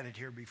 I've had it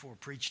here before,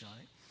 preached on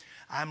it.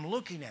 I'm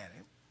looking at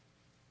it,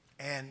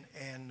 and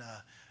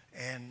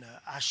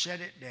I set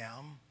it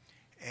down,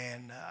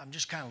 and I'm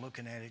just kind of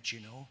looking at it,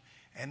 you know.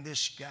 And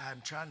this guy,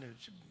 I'm trying to,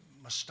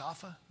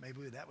 Mustafa,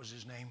 maybe that was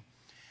his name.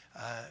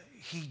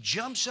 He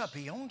jumps up.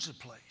 He owns the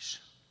place.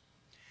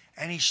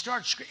 And he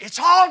starts screaming, "It's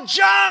all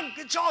junk!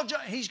 It's all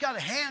junk!" He's got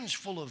hands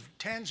full of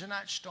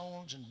tanzanite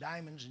stones and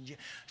diamonds and gems.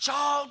 "It's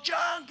all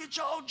junk! It's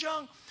all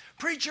junk!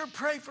 Preacher,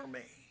 pray for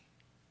me."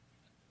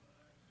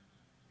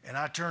 And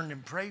I turned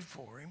and prayed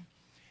for him.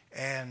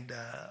 And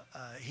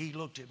he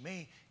looked at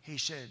me. He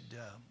said,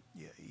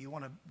 "You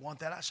want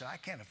that?" I said, "I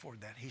can't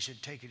afford that." He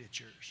said, "Take it, it's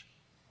yours."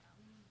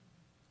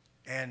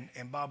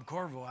 And Bob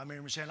Corvo, I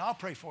remember saying, "I'll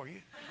pray for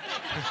you."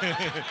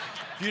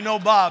 If you know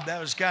Bob, that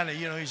was kind of,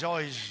 you know, he's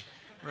always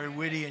very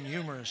witty and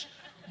humorous.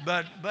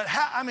 But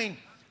how do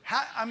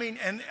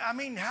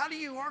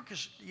you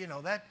orchestrate, you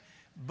know, that?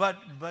 But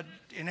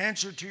in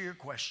answer to your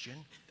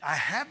question, I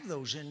have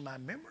those in my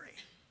memory.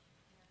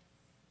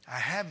 I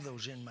have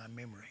those in my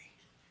memory.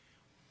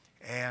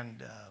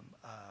 And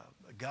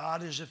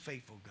God is a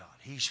faithful God.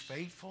 He's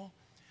faithful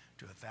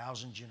to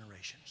 1,000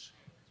 generations,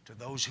 to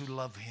those who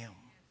love Him.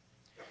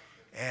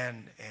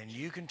 And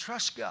you can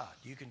trust God.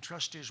 You can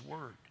trust His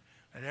word.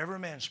 Let every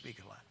man speak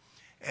a lie.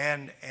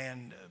 And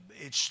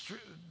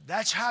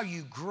that's how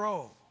you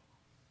grow.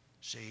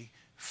 See,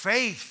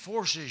 faith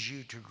forces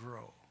you to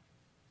grow.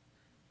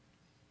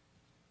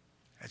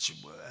 That's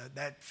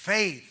that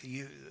faith.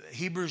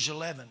 Hebrews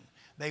 11.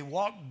 They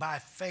walk by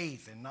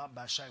faith and not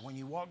by sight. When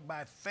you walk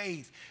by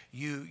faith,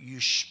 you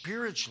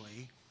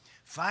spiritually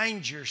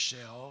find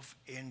yourself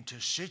into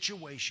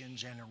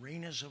situations and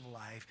arenas of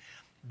life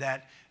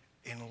that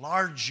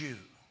enlarge you.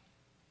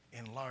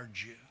 And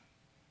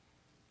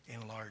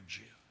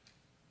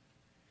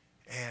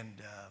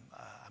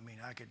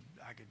I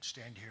could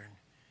stand here and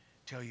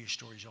tell you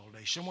stories all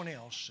day. Someone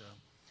else,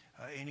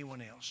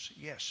 anyone else?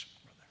 Yes,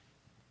 brother.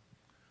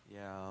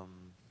 Yeah,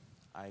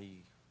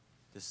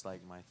 this is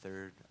like my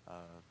third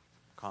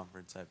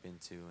conference I've been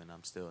to, and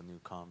I'm still a new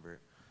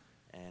convert.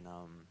 And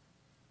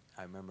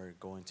I remember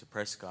going to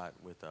Prescott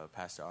with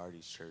Pastor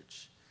Artie's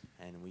church,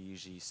 and we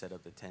usually set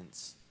up the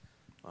tents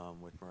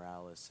with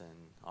Morales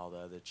and all the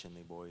other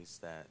Chinley boys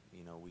that,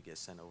 you know, we get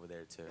sent over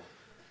there to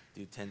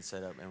do tent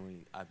setup.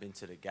 And I've been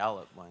to the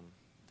Gallup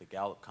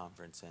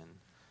conference, and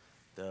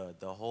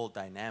the whole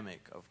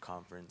dynamic of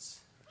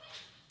conference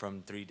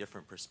from 3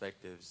 different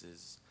perspectives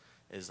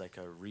is like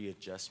a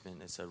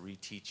readjustment. It's a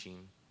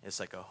reteaching. It's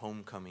like a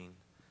homecoming,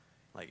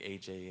 like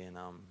AJ and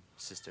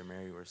Sister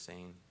Mary were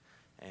saying,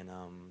 and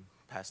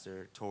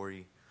Pastor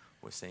Tori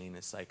was saying.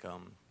 It's like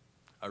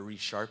a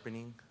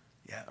resharpening,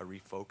 a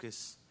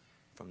refocus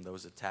from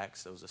those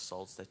attacks, those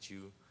assaults that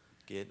you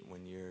get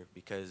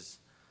because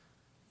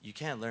you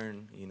can't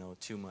learn, you know,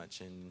 too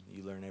much, and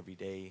you learn every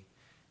day,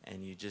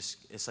 and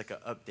it's like an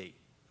update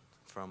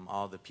from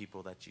all the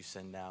people that you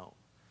send out,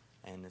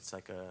 and it's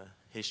like a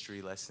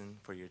history lesson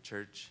for your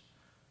church,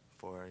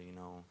 for, you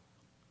know,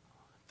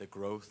 the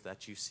growth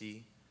that you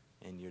see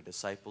in your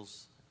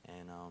disciples.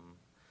 And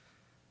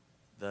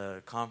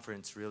the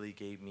conference really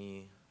gave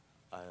me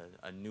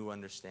a new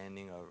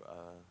understanding of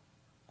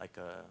like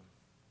a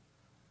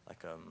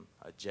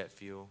jet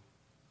fuel.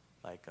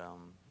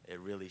 It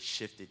really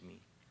shifted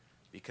me,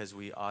 because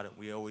we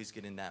always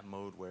get in that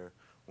mode where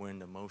we're in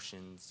the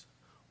motions,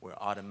 we're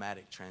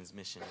automatic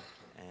transmission,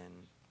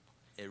 and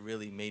it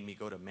really made me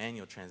go to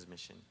manual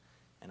transmission.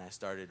 And I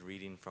started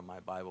reading from my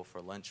Bible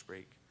for lunch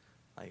break,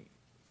 like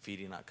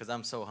feeding, because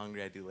I'm so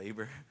hungry. I do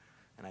labor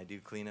and I do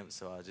cleanup,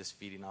 so I was just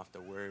feeding off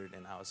the word,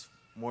 and I was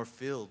more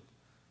filled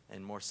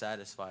and more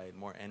satisfied,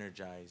 more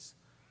energized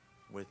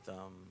with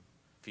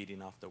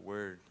feeding off the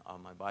word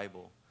on my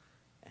Bible.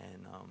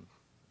 And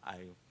I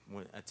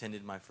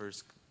attended my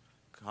first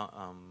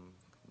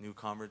new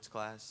converts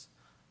class.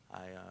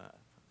 I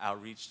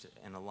outreached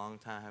in a long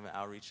time. I haven't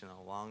outreached in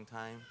a long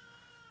time.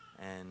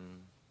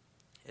 And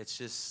it's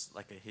just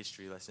like a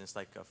history lesson. It's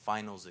like a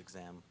finals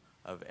exam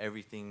of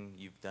everything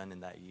you've done in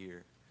that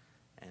year.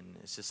 And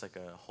it's just like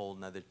a whole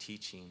nother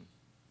teaching,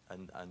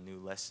 a new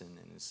lesson.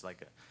 And it's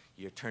like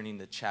you're turning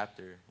the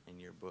chapter in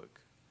your book,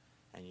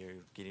 and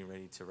you're getting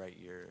ready to write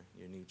your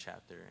new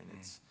chapter. And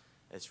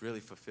it's really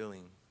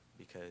fulfilling,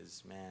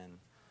 because, man,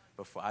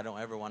 before I don't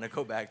ever want to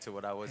go back to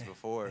what I was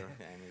before.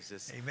 And it's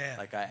just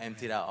like I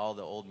emptied out all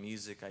the old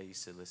music I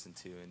used to listen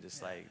to, and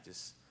just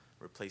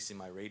replacing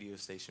my radio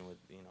station with,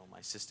 you know,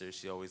 my sister.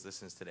 She always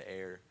listens to the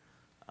air,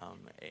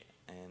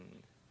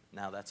 and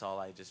now that's all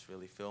I just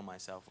really fill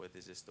myself with,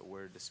 is just the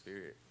word, the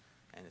spirit.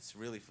 And it's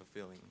really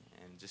fulfilling,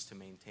 and just to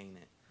maintain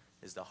it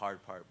is the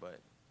hard part.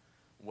 But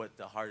what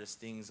the hardest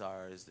things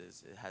are is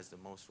it has the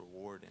most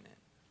reward in it,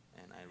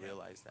 and I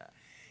realize that.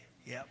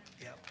 Yep.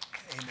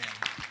 Amen.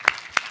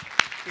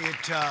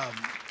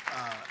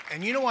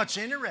 And you know what's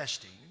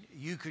interesting?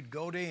 You could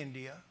go to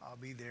India. I'll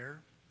be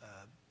there.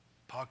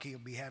 Pocky will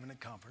be having a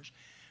conference.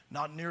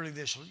 Not nearly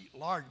this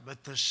large,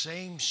 but the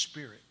same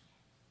spirit.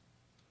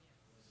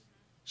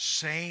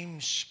 Same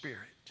spirit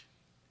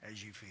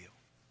as you feel.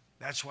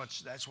 That's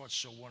what's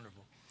so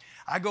wonderful.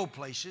 I go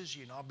places,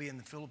 I'll be in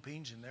the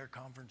Philippines in their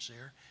conference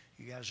there.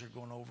 You guys are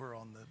going over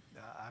on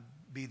the, I'll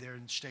be there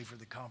and stay for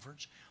the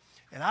conference.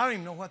 And I don't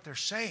even know what they're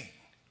saying.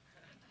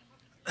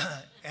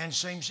 And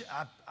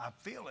I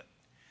feel it.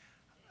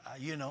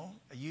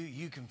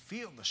 You can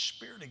feel the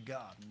Spirit of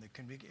God and the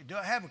conviction.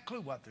 Don't have a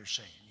clue what they're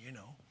saying,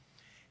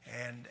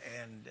 and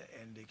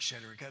et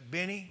cetera.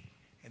 Benny,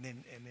 and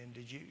then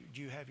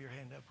do you have your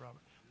hand up,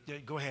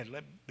 Robert? Go ahead,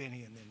 let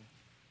Benny and then.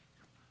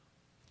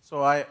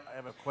 So I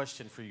have a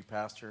question for you,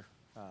 Pastor.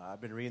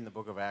 I've been reading the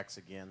book of Acts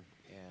again,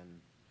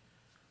 and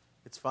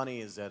it's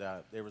funny is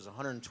that there was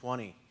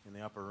 120 in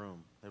the upper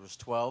room. There was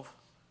 12,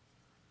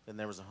 then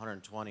there was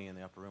 120 in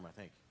the upper room, I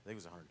think. I think it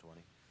was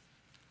 120.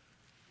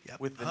 Yep,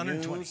 With the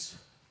 120. news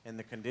and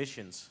the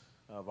conditions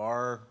of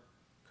our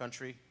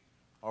country,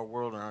 our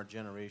world, and our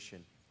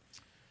generation,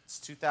 it's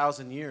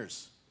 2,000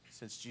 years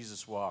since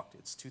Jesus walked.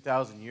 It's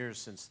 2,000 years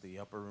since the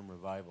upper room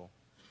revival.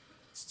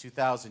 It's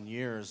 2,000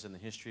 years in the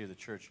history of the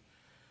church.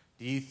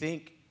 Do you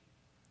think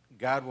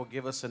God will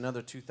give us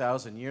another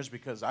 2,000 years?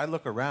 Because I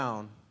look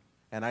around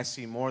and I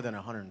see more than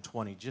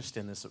 120 just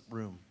in this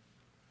room.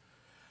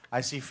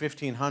 I see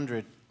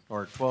 1,500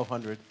 or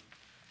 1,200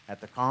 at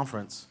the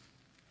conference.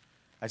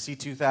 I see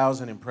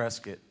 2,000 in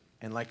Prescott.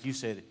 And like you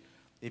said,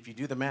 if you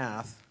do the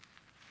math,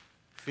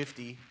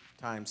 50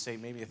 times, say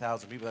maybe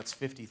 1,000 people, that's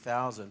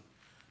 50,000.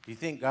 Do you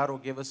think God will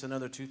give us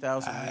another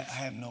 2,000 years? I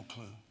have no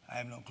clue.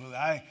 I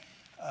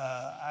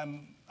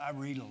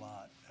read a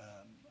lot.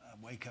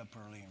 I wake up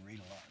early and read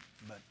a lot.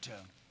 But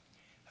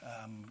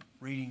I'm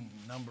reading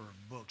a number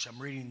of books. I'm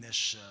reading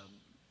this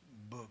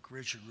book.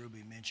 Richard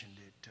Ruby mentioned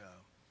it.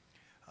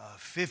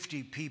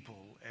 50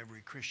 people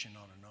every Christian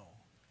ought to know.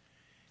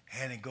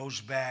 And it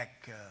goes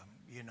back,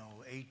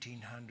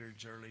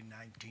 1800s, early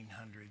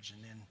 1900s.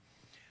 And then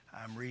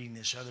I'm reading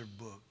this other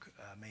book.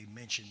 I may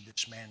mention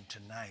this man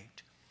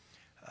tonight.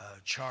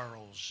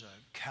 Charles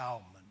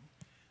Cowman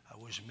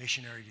was a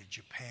missionary to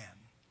Japan.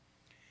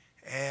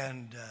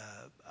 And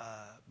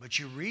but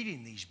you're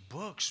reading these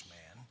books,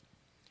 man,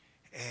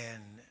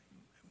 and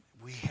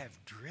we have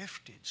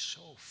drifted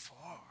so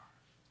far.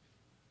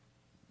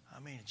 I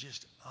mean, it's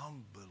just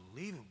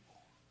unbelievable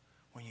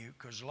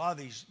because a lot of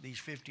these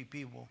 50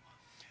 people,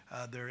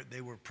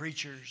 they were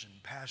preachers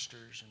and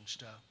pastors and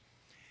stuff,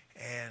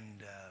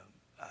 and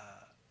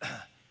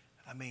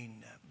I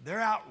mean, they're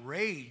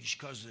outraged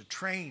because the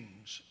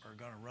trains are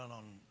going to run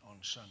on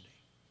Sunday.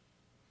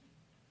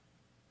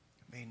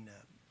 I mean,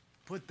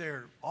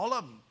 all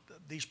of them,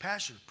 these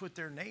pastors, put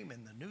their name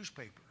in the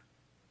newspaper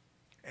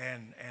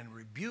and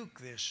rebuke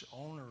this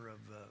owner of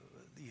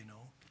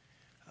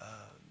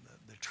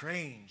the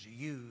trains.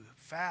 You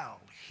foul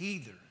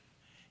heathen,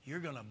 you're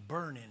going to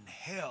burn in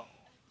hell.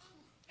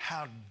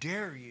 How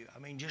dare you? I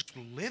mean, just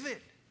live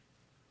it.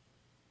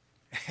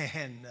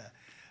 And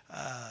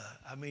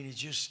I mean, it's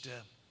just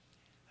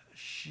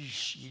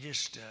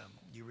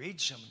you read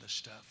some of the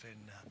stuff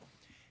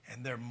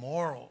and their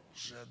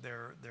morals,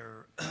 their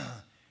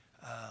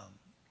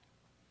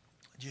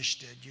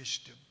just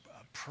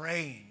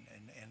praying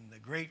and the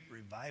great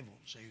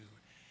revivals.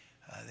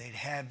 They'd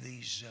have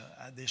these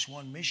this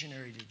one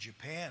missionary to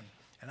Japan,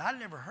 and I'd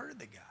never heard of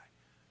the guy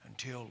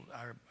until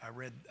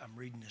I'm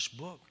reading this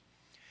book.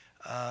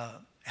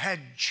 Had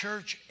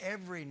church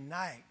every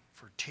night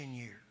for 10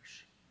 years.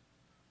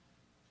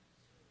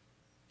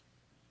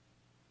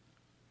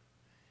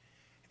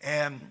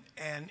 And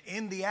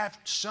in the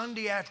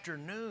Sunday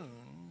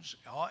afternoons,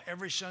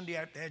 every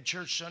Sunday, they had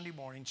church Sunday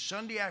morning.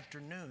 Sunday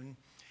afternoon,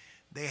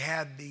 they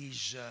had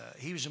these,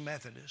 he was a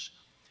Methodist,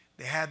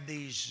 they had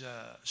these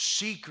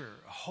seeker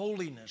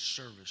holiness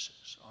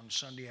services on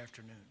Sunday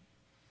afternoon.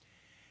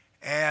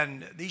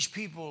 And these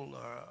people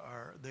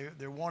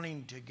they're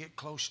wanting to get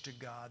close to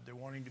God. They're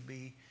wanting to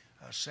be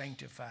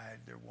sanctified.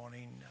 They're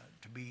wanting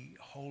to be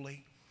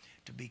holy,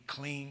 to be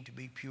clean, to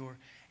be pure.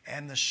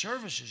 And the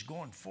service is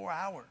going 4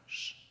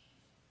 hours.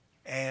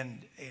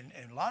 And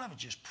a lot of it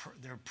just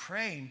they're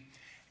praying.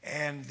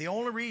 And the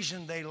only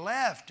reason they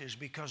left is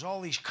because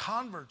all these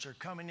converts are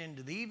coming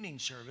into the evening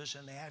service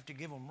and they have to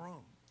give them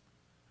room.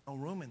 No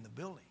room in the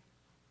building.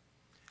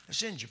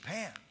 It's in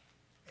Japan.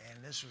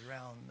 And this was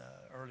around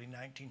early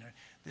 1900.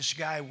 This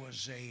guy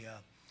was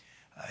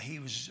he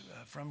was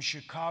from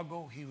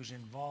Chicago. He was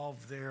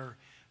involved there.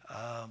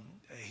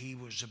 He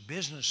was a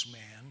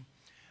businessman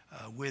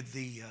with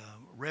the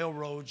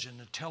railroads and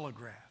the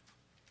telegraph.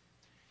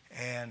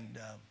 And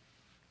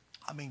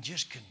I mean,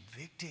 just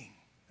convicting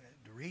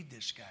to read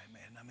this guy,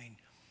 man. I mean,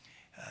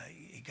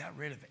 he got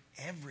rid of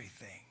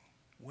everything,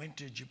 went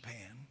to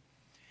Japan,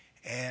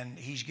 and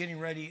he's getting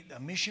ready. A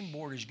mission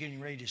board is getting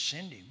ready to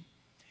send him.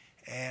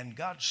 And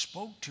God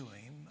spoke to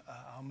him.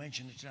 I'll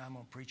mention it tonight. I'm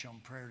going to preach on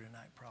prayer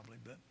tonight probably.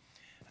 But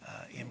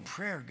in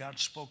prayer, God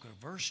spoke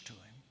a verse to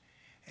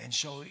him. And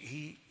so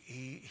he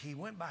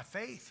went by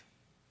faith.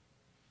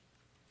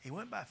 He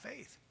went by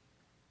faith.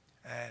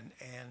 And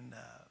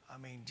I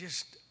mean,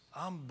 just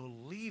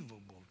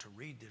unbelievable to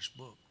read this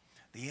book.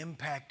 The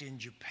impact in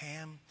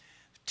Japan,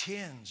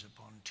 tens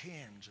upon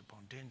tens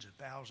of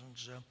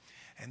thousands.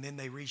 And then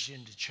they reached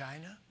into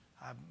China.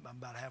 I'm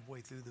about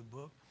halfway through the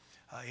book.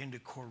 Into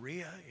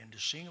Korea, into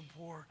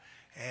Singapore.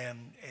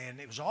 And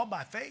it was all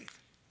by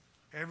faith.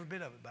 Every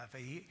bit of it by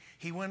faith.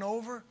 He went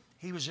over.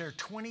 He was there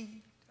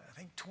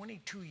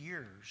 22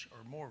 years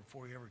or more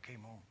before he ever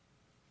came home.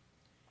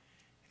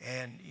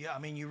 And yeah, I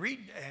mean, you read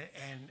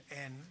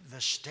and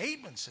the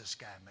statements this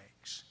guy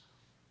makes,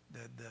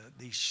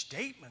 these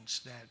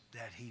statements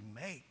that he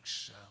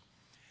makes,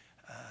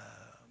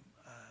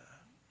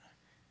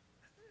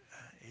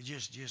 it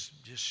just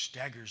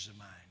staggers the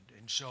mind.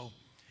 And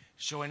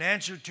so in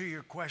answer to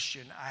your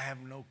question, I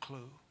have no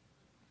clue.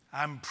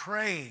 I'm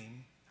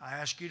praying. I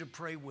ask you to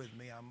pray with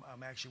me.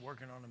 I'm actually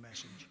working on a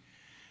message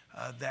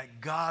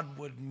that God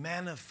would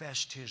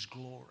manifest His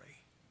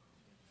glory,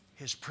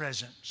 His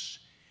presence,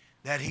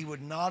 that He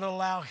would not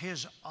allow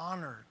His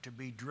honor to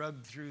be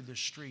drugged through the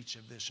streets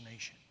of this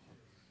nation,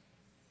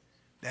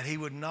 that He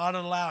would not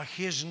allow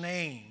His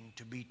name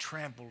to be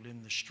trampled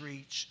in the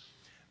streets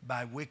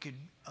by wicked,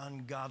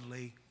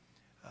 ungodly,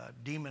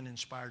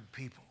 demon-inspired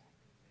people,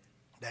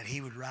 that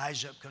He would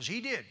rise up, because He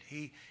did.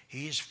 He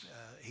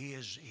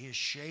has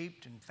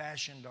shaped and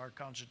fashioned our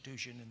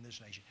Constitution in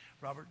this nation.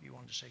 Robert, you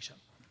wanted to say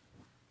something?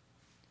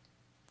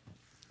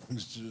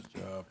 This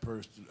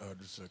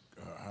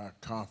our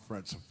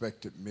conference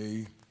affected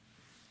me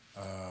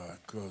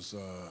because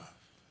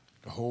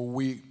the whole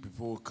week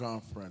before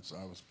conference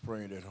I was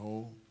praying at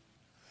home,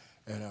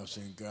 and I was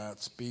saying, God,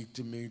 speak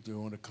to me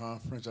during the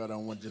conference. I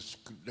don't want just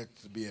let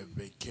it to be a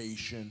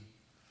vacation.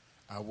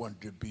 I want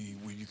it to be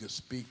where you could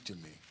speak to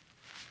me.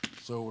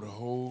 So the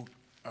whole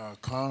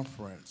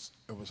conference,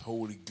 it was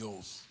Holy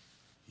Ghost.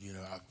 You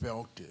know, I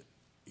felt it.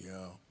 You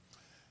know,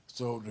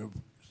 so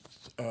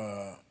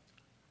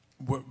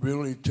what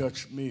really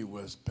touched me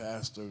was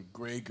Pastor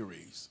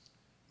Gregory's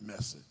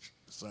message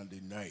Sunday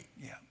night.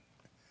 Yeah.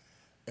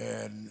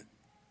 And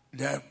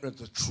that was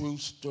a true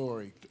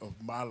story of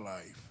my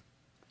life.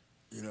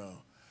 You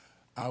know,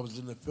 I was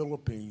in the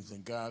Philippines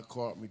and God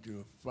called me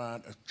to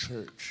find a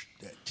church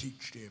that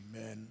teach their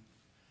men.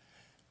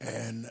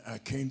 And I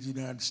came to the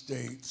United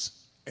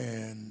States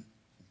and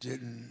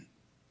didn't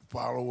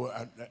follow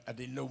it. I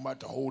didn't know about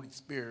the Holy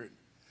Spirit,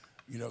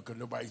 you know, because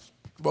nobody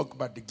spoke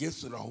about the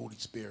gifts of the Holy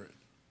Spirit.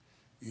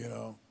 You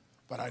know,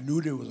 but I knew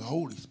there was a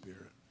Holy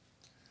Spirit.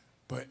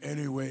 But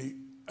anyway,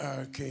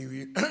 I came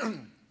here,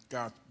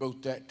 God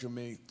spoke that to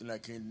me, then I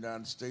came to the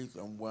United States,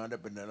 I wound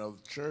up in another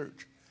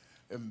church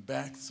and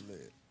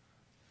backslid.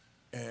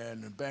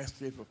 And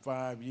backslid for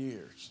 5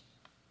 years.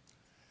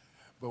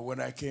 But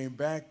when I came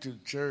back to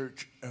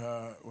church,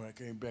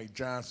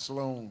 John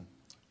Sloan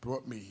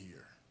brought me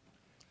here.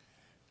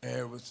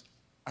 And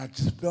I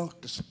just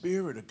felt the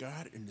Spirit of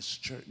God in this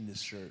church.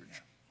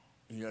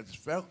 And I just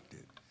felt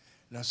it.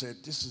 And I said,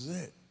 this is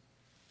it.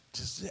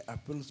 This is it. I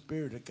feel the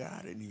Spirit of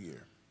God in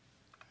here.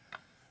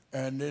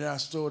 And then I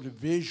saw the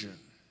vision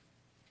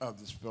of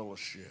this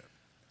fellowship,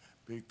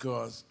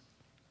 because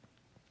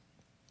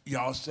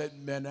y'all sent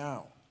men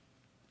out.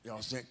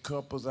 Y'all sent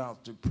couples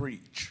out to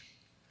preach,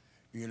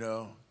 you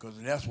know, because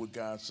that's what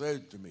God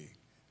said to me.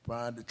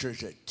 Find a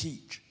church that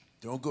teach.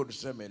 Don't go to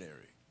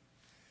seminary.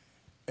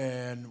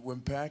 And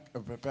when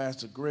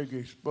Pastor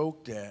Gregory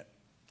spoke that,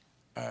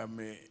 I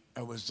mean,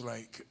 I was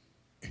like,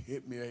 it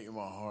hit me right in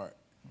my heart,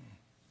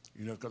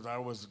 you know, because I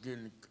was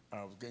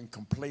getting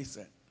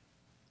complacent,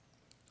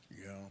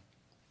 you know,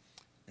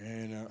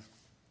 and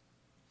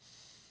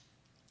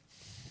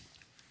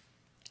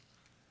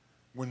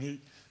when he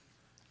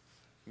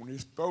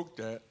spoke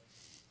that,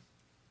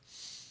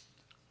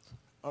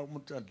 I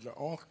went to the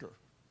altar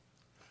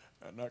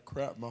and I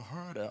cried my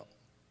heart out,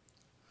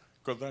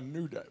 because I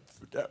knew that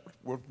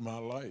was my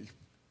life.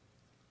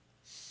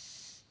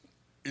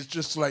 It's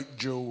just like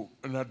Jonah.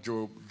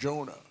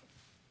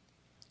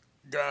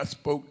 God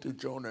spoke to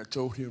Jonah and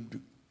told him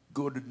to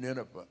go to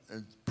Nineveh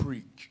and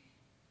preach.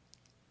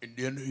 And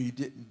then he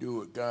didn't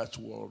do it. God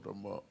swallowed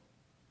him up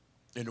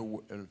in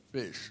a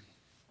fish.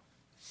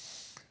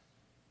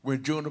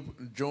 When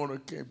Jonah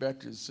came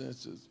back to his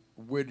senses,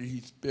 where did he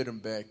spit him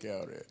back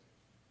out at?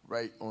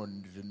 Right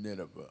on the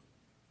Nineveh.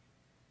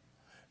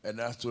 And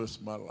that's what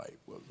my life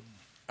was.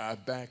 I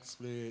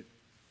backslid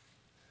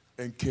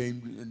and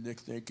the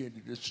next thing came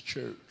to this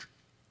church.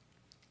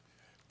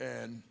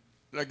 And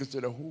like I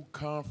said, the whole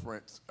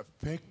conference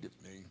affected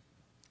me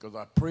because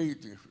I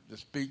prayed to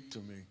speak to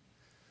me.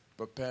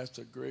 But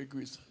Pastor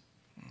Gregory's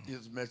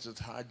his message,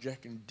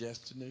 Hijacking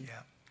Destiny.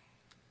 Yeah.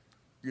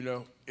 You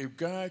know, if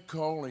God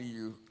calling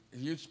you,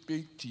 He'll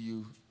speak to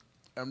you.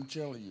 I'm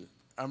telling you,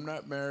 I'm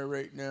not married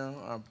right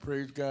now.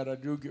 Praise God, I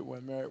do get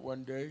married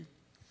one day.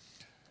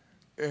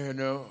 And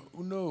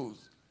who knows?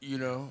 You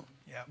know,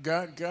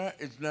 God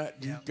is not.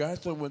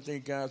 God said one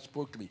thing. God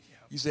spoke to me.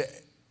 He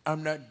said,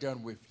 "I'm not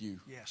done with you."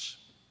 Yes.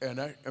 And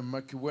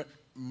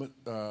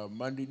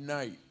Monday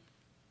night,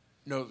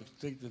 No,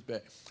 take this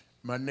back.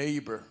 My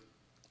neighbor,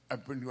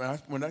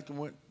 when I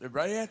went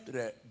right after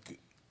that,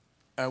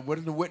 I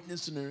wasn't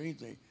witnessing or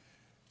anything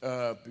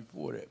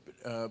before that.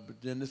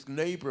 But then this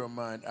neighbor of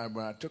mine,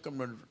 I took him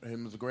to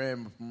his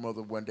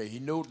grandmother one day. He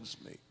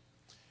noticed me,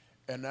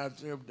 and I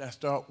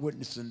started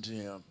witnessing to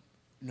him.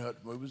 You know,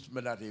 we was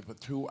been out there for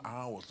 2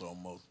 hours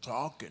almost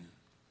talking,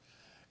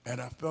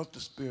 and I felt the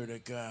Spirit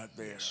of God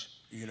there.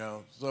 You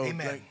know, so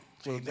Amen.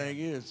 The thing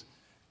is,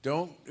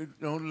 don't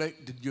let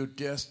your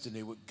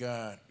destiny with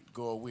God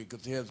go away,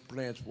 because He has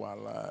plans for our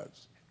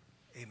lives.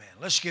 Amen.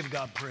 Let's give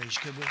God praise,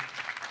 could we?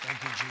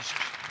 Thank you, Jesus.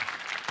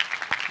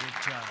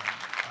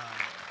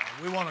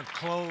 We want to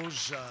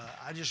close.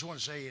 I just want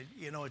to say,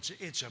 you know,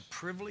 it's a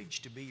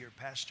privilege to be your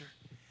pastor.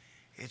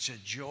 It's a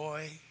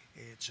joy.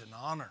 It's an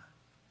honor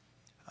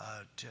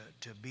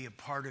to be a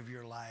part of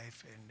your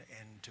life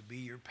and to be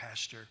your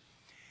pastor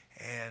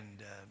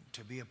and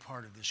to be a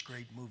part of this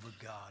great move of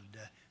God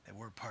that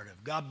we're part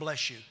of. God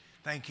bless you.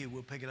 Thank you.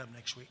 We'll pick it up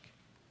next week.